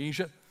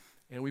 Indonesia.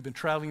 And we've been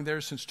traveling there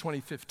since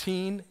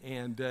 2015,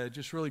 and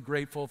just really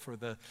grateful for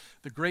the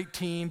great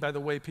team. By the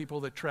way,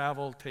 people that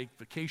travel take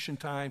vacation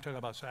time, talk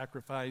about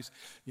sacrifice,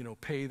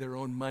 pay their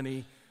own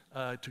money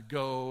to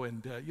go,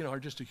 and are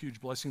just a huge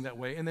blessing that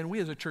way. And then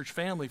we as a church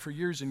family for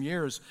years and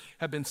years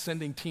have been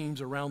sending teams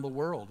around the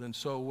world. And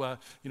so,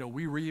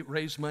 we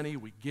raise money,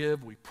 we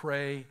give, we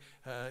pray.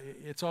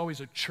 It's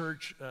always a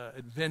church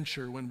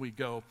adventure when we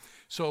go.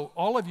 So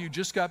all of you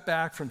just got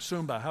back from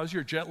Sumba. How's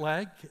your jet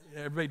lag?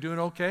 Everybody doing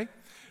okay?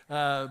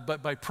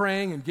 But by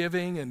praying and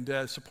giving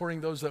and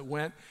supporting those that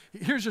went,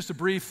 here's just a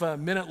brief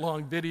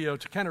minute-long video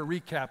to kind of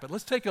recap it.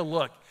 Let's take a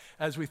look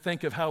as we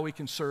think of how we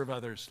can serve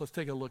others. Let's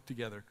take a look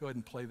together. Go ahead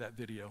and play that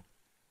video.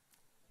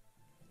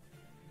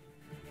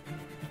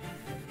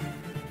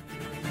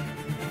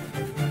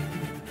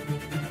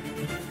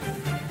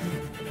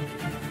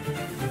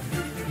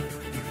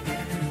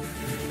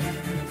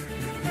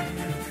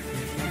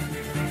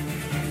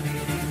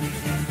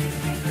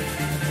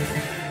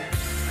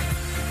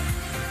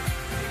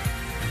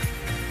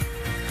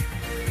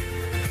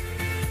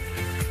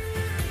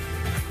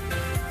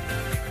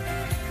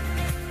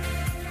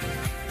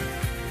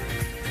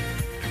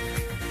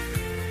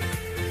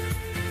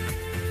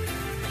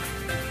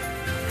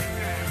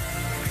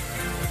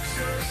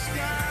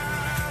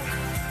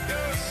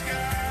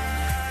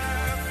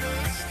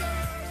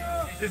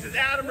 This is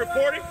Adam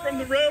reporting from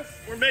the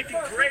roof. We're making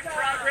great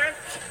progress.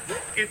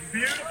 It's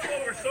beautiful.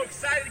 We're so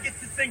excited to get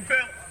this thing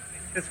built.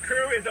 This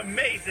crew is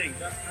amazing.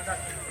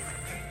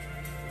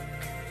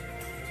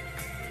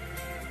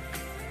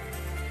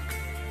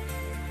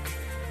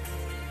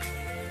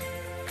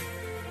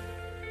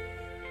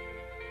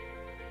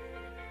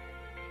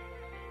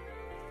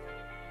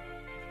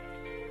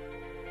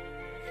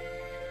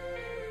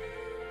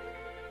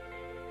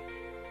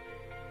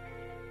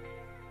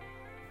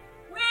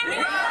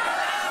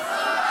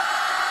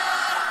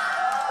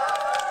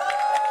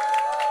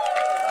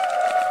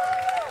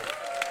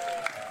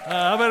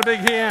 How about a big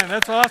hand?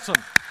 That's awesome.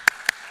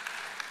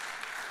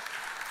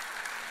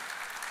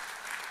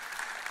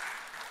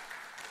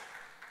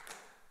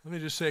 Let me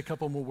just say a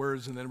couple more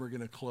words and then we're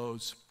going to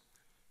close.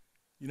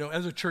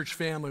 As a church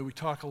family, we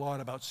talk a lot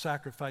about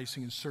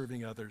sacrificing and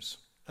serving others.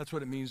 That's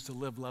what it means to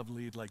live, love,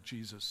 lead like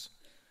Jesus.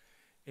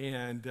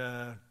 And,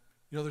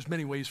 there's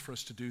many ways for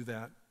us to do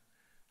that.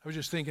 I was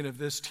just thinking of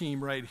this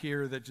team right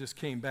here that just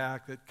came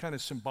back, that kind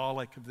of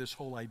symbolic of this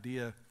whole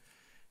idea.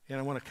 And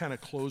I want to kind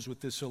of close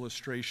with this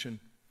illustration.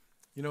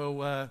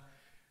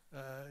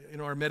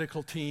 Our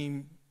medical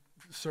team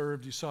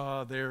served, you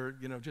saw there,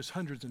 just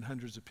hundreds and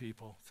hundreds of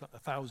people.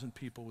 1,000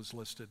 people was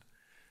listed.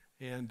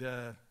 And,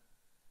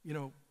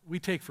 we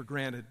take for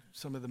granted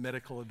some of the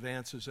medical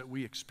advances that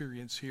we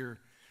experience here.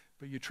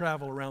 But you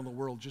travel around the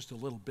world just a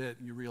little bit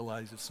and you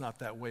realize it's not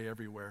that way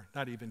everywhere,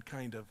 not even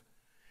kind of.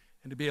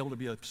 And to be able to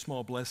be a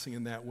small blessing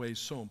in that way is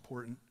so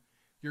important.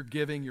 You're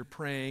giving, you're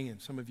praying,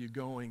 and some of you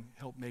going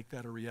help make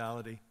that a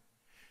reality.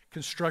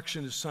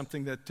 Construction is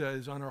something that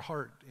is on our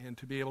heart, and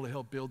to be able to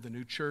help build the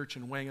new church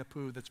in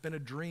Wangapu that's been a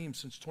dream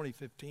since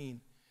 2015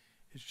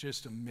 is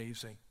just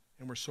amazing,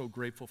 and we're so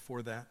grateful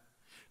for that.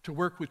 To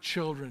work with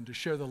children, to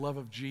share the love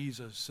of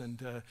Jesus, and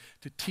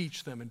to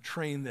teach them and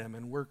train them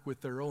and work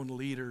with their own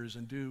leaders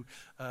and do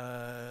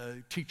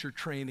teacher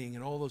training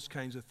and all those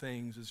kinds of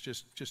things is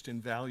just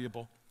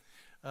invaluable.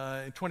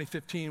 In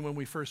 2015, when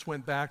we first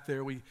went back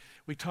there, we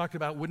talked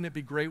about, wouldn't it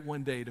be great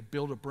one day to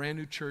build a brand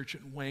new church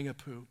in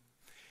Wangapu?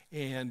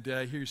 And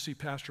here you see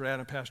Pastor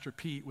Adam, Pastor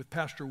Pete, with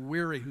Pastor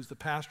Weary, who's the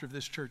pastor of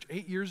this church.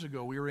 8 years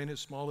ago, we were in his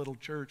small little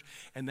church,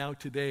 and now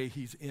today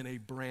he's in a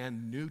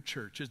brand new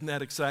church. Isn't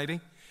that exciting?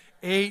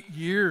 8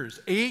 years.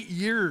 8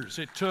 years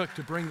it took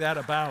to bring that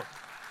about.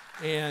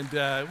 And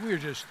we are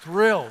just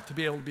thrilled to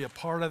be able to be a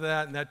part of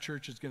that, and that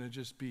church is going to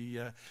just be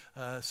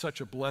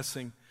such a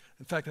blessing.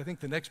 In fact, I think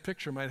the next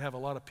picture might have a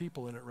lot of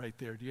people in it right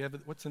there. Do you have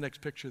it? What's the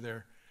next picture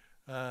there?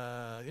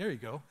 There you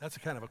go. That's a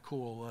kind of a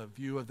cool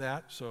view of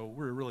that, so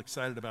we're really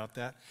excited about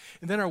that.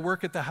 And then our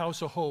work at the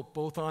House of Hope,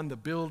 both on the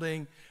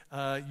building.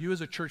 You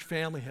as a church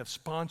family have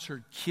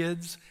sponsored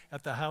kids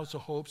at the House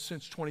of Hope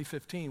since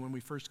 2015 when we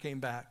first came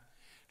back,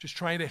 just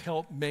trying to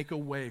help make a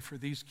way for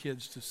these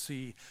kids to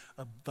see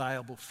a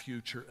viable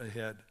future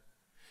ahead.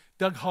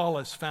 Doug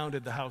Hollis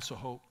founded the House of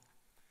Hope,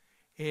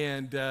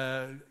 and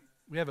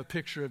we have a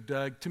picture of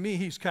Doug. To me,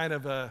 he's kind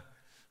of the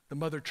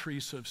Mother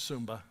Teresa of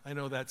Sumba. I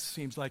know that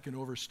seems like an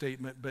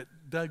overstatement, but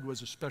Doug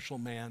was a special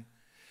man.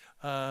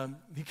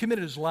 He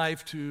committed his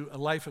life to a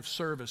life of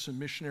service and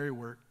missionary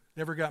work,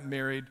 never got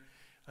married.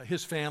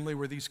 His family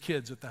were these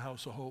kids at the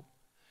House of Hope.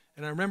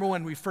 And I remember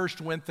when we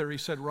first went there, he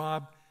said,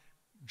 Rob,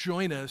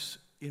 join us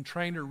in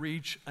trying to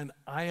reach an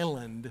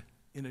island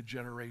in a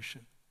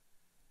generation.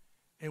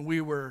 And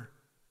we were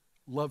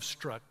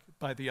love-struck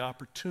by the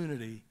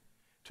opportunity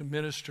to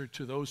minister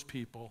to those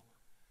people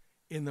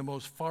in the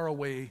most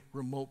faraway,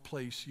 remote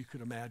place you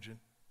could imagine.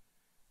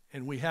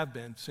 And we have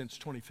been since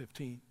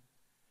 2015.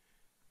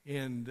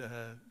 And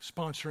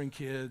sponsoring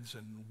kids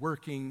and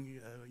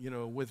working,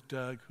 with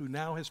Doug, who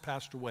now has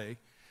passed away.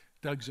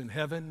 Doug's in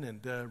heaven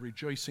and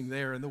rejoicing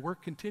there, and the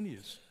work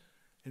continues.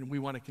 And we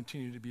want to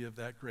continue to be of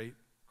that great,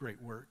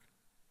 great work.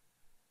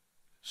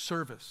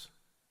 Service,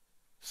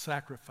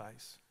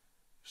 sacrifice,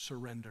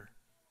 surrender.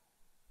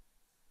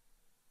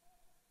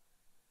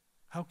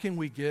 How can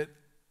we get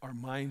our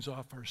minds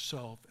off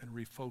ourselves and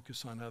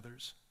refocus on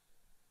others?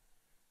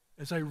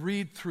 As I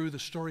read through the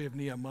story of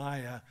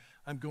Nehemiah,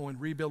 I'm going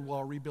rebuild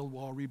wall, rebuild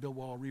wall, rebuild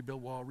wall,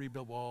 rebuild wall,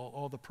 rebuild wall,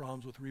 all the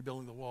problems with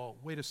rebuilding the wall.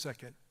 Wait a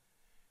second.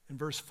 In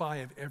verse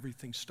 5,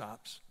 everything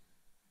stops.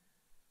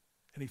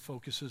 And he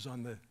focuses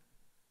on the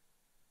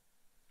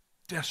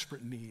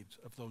desperate needs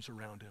of those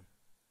around him.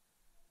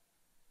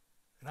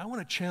 And I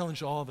want to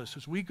challenge all of us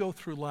as we go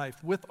through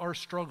life with our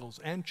struggles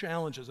and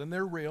challenges, and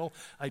they're real.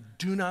 I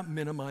do not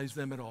minimize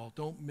them at all.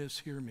 Don't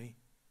mishear me.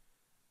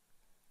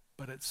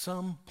 But at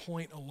some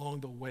point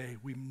along the way,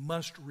 we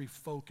must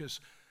refocus.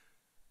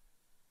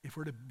 If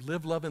we're to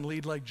live, love, and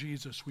lead like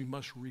Jesus, we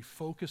must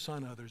refocus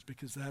on others,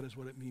 because that is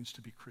what it means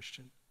to be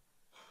Christian.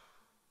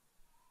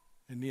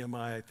 And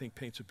Nehemiah, I think,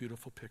 paints a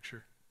beautiful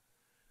picture.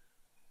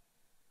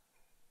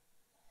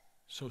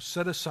 So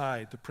set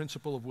aside the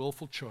principle of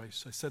willful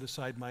choice. I set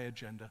aside my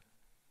agenda.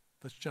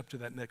 Let's jump to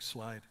that next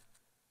slide.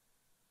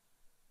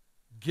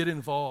 Get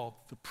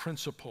involved, the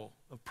principle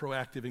of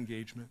proactive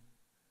engagement,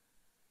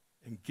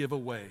 and give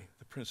away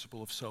the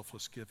principle of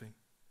selfless giving.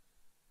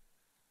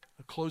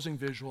 A closing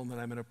visual, and then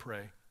I'm going to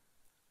pray.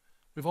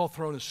 We've all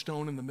thrown a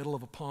stone in the middle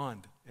of a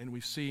pond, and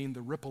we've seen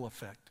the ripple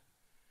effect.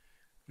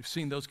 We've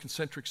seen those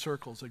concentric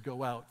circles that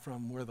go out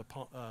from where the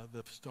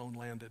stone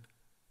landed.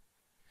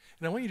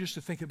 And I want you just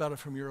to think about it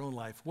from your own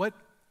life. What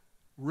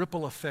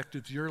ripple effect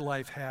is your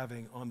life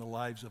having on the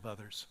lives of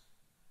others?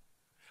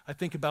 I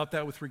think about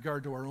that with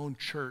regard to our own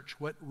church.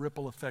 What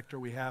ripple effect are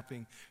we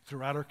having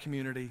throughout our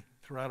community,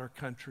 throughout our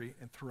country,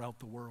 and throughout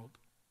the world?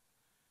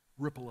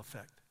 Ripple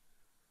effect.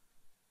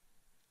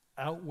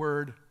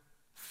 Outward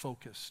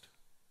focused.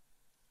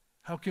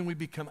 How can we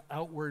become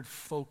outward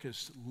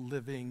focused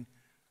living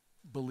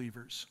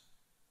believers?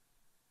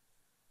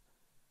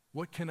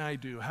 What can I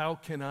do? How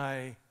can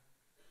I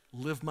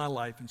live my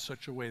life in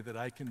such a way that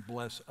I can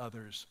bless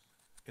others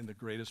in the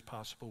greatest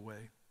possible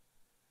way?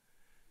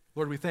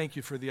 Lord, we thank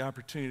you for the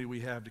opportunity we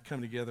have to come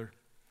together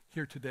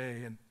here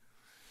today and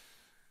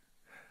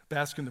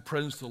bask in the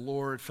presence of the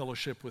Lord,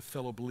 fellowship with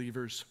fellow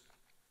believers,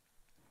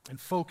 and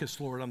focus,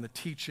 Lord, on the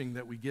teaching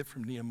that we get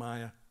from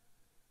Nehemiah.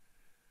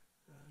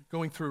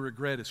 Going through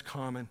regret is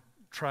common.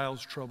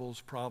 Trials, troubles,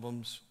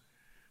 problems,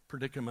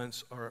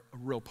 predicaments are a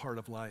real part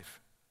of life.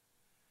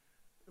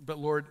 But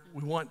Lord,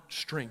 we want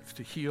strength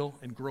to heal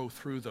and grow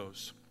through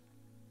those.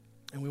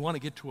 And we want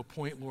to get to a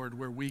point, Lord,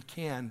 where we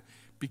can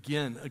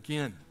begin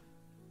again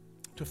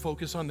to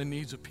focus on the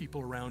needs of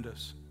people around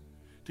us,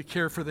 to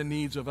care for the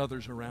needs of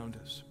others around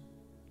us.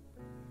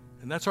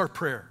 And that's our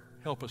prayer.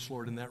 Help us,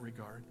 Lord, in that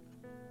regard.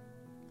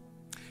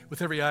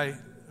 With every eye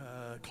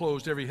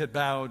closed, every head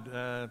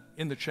bowed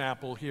in the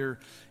chapel here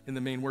in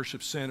the main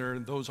worship center,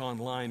 and those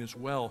online as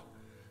well,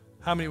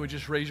 how many would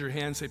just raise your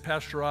hand and say,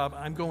 Pastor Rob,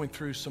 I'm going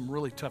through some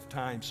really tough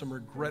times, some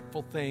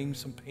regretful things,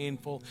 some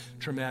painful,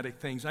 traumatic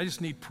things. I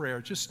just need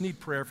prayer. Just need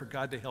prayer for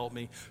God to help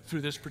me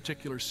through this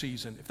particular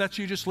season. If that's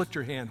you, just lift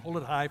your hand. Hold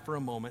it high for a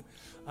moment.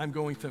 I'm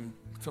going through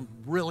some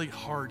really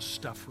hard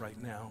stuff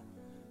right now.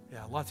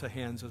 Yeah, lots of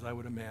hands, as I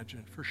would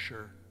imagine, for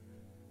sure.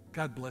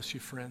 God bless you,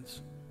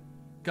 friends.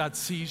 God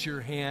sees your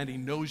hand. He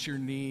knows your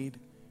need.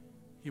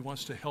 He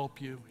wants to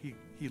help you.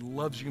 He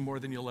loves you more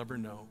than you'll ever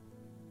know.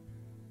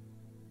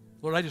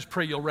 Lord, I just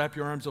pray you'll wrap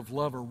your arms of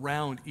love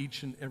around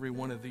each and every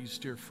one of these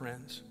dear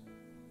friends.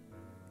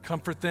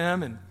 Comfort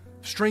them and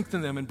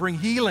Strengthen them and bring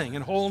healing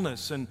and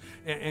wholeness and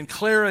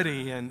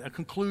clarity and a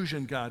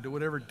conclusion, God, to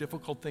whatever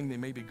difficult thing they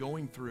may be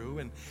going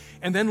through.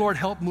 And then, Lord,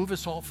 help move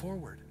us all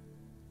forward.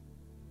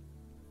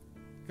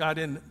 God,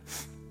 in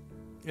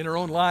our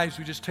own lives,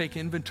 we just take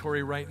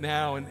inventory right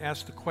now and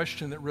ask the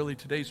question that really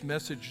today's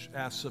message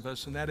asks of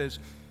us, and that is,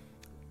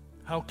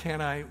 how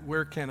can I,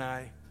 where can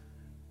I,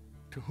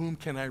 to whom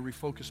can I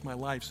refocus my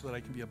life so that I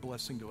can be a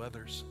blessing to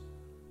others?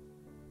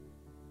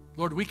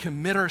 Lord, we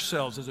commit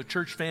ourselves as a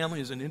church family,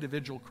 as an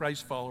individual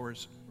Christ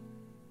followers,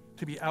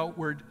 to be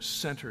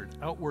outward-centered,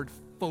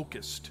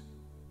 outward-focused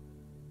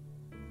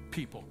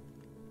people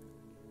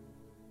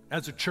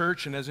as a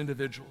church and as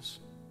individuals.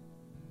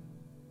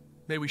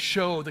 May we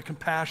show the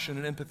compassion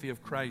and empathy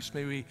of Christ.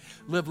 May we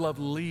live, love,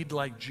 lead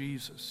like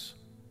Jesus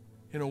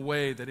in a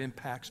way that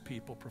impacts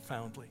people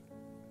profoundly.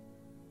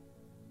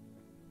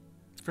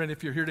 Friend,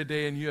 if you're here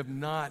today and you have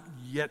not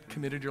yet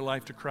committed your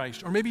life to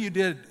Christ, or maybe you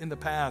did in the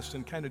past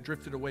and kind of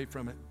drifted away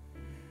from it,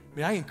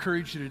 may I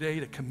encourage you today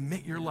to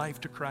commit your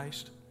life to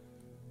Christ,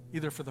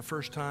 either for the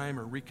first time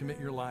or recommit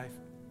your life.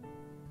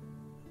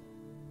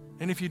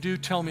 And if you do,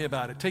 tell me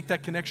about it. Take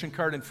that connection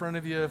card in front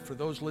of you. For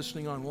those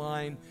listening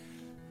online,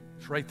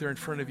 it's right there in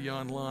front of you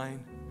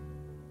online.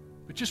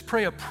 But just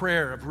pray a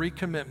prayer of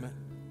recommitment,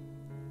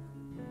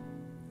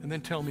 and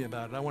then tell me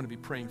about it. I want to be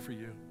praying for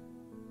you.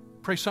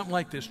 Pray something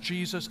like this: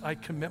 Jesus, I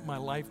commit my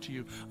life to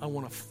you. I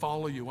want to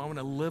follow you. I want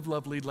to live,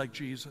 love, lead like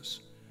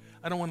Jesus.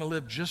 I don't want to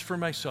live just for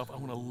myself. I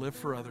want to live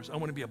for others. I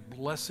want to be a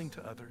blessing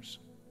to others.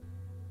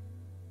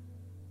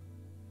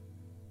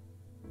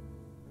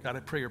 God, I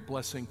pray your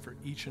blessing for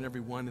each and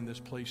every one in this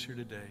place here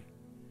today.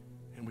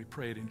 And we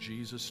pray it in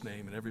Jesus'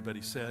 name. And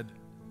everybody said,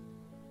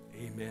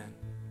 amen.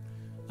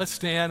 Let's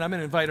stand. I'm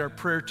going to invite our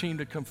prayer team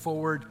to come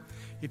forward.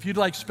 If you'd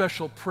like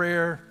special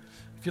prayer,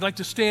 if you'd like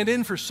to stand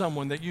in for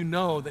someone that you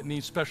know that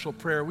needs special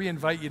prayer, we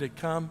invite you to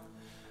come.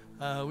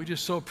 We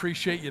just so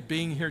appreciate you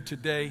being here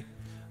today.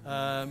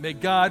 May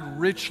God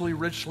richly,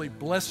 richly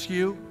bless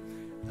you.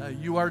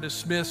 You are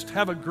dismissed.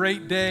 Have a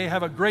great day.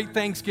 Have a great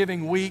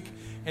Thanksgiving week.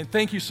 And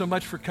thank you so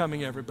much for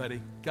coming, everybody.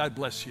 God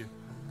bless you.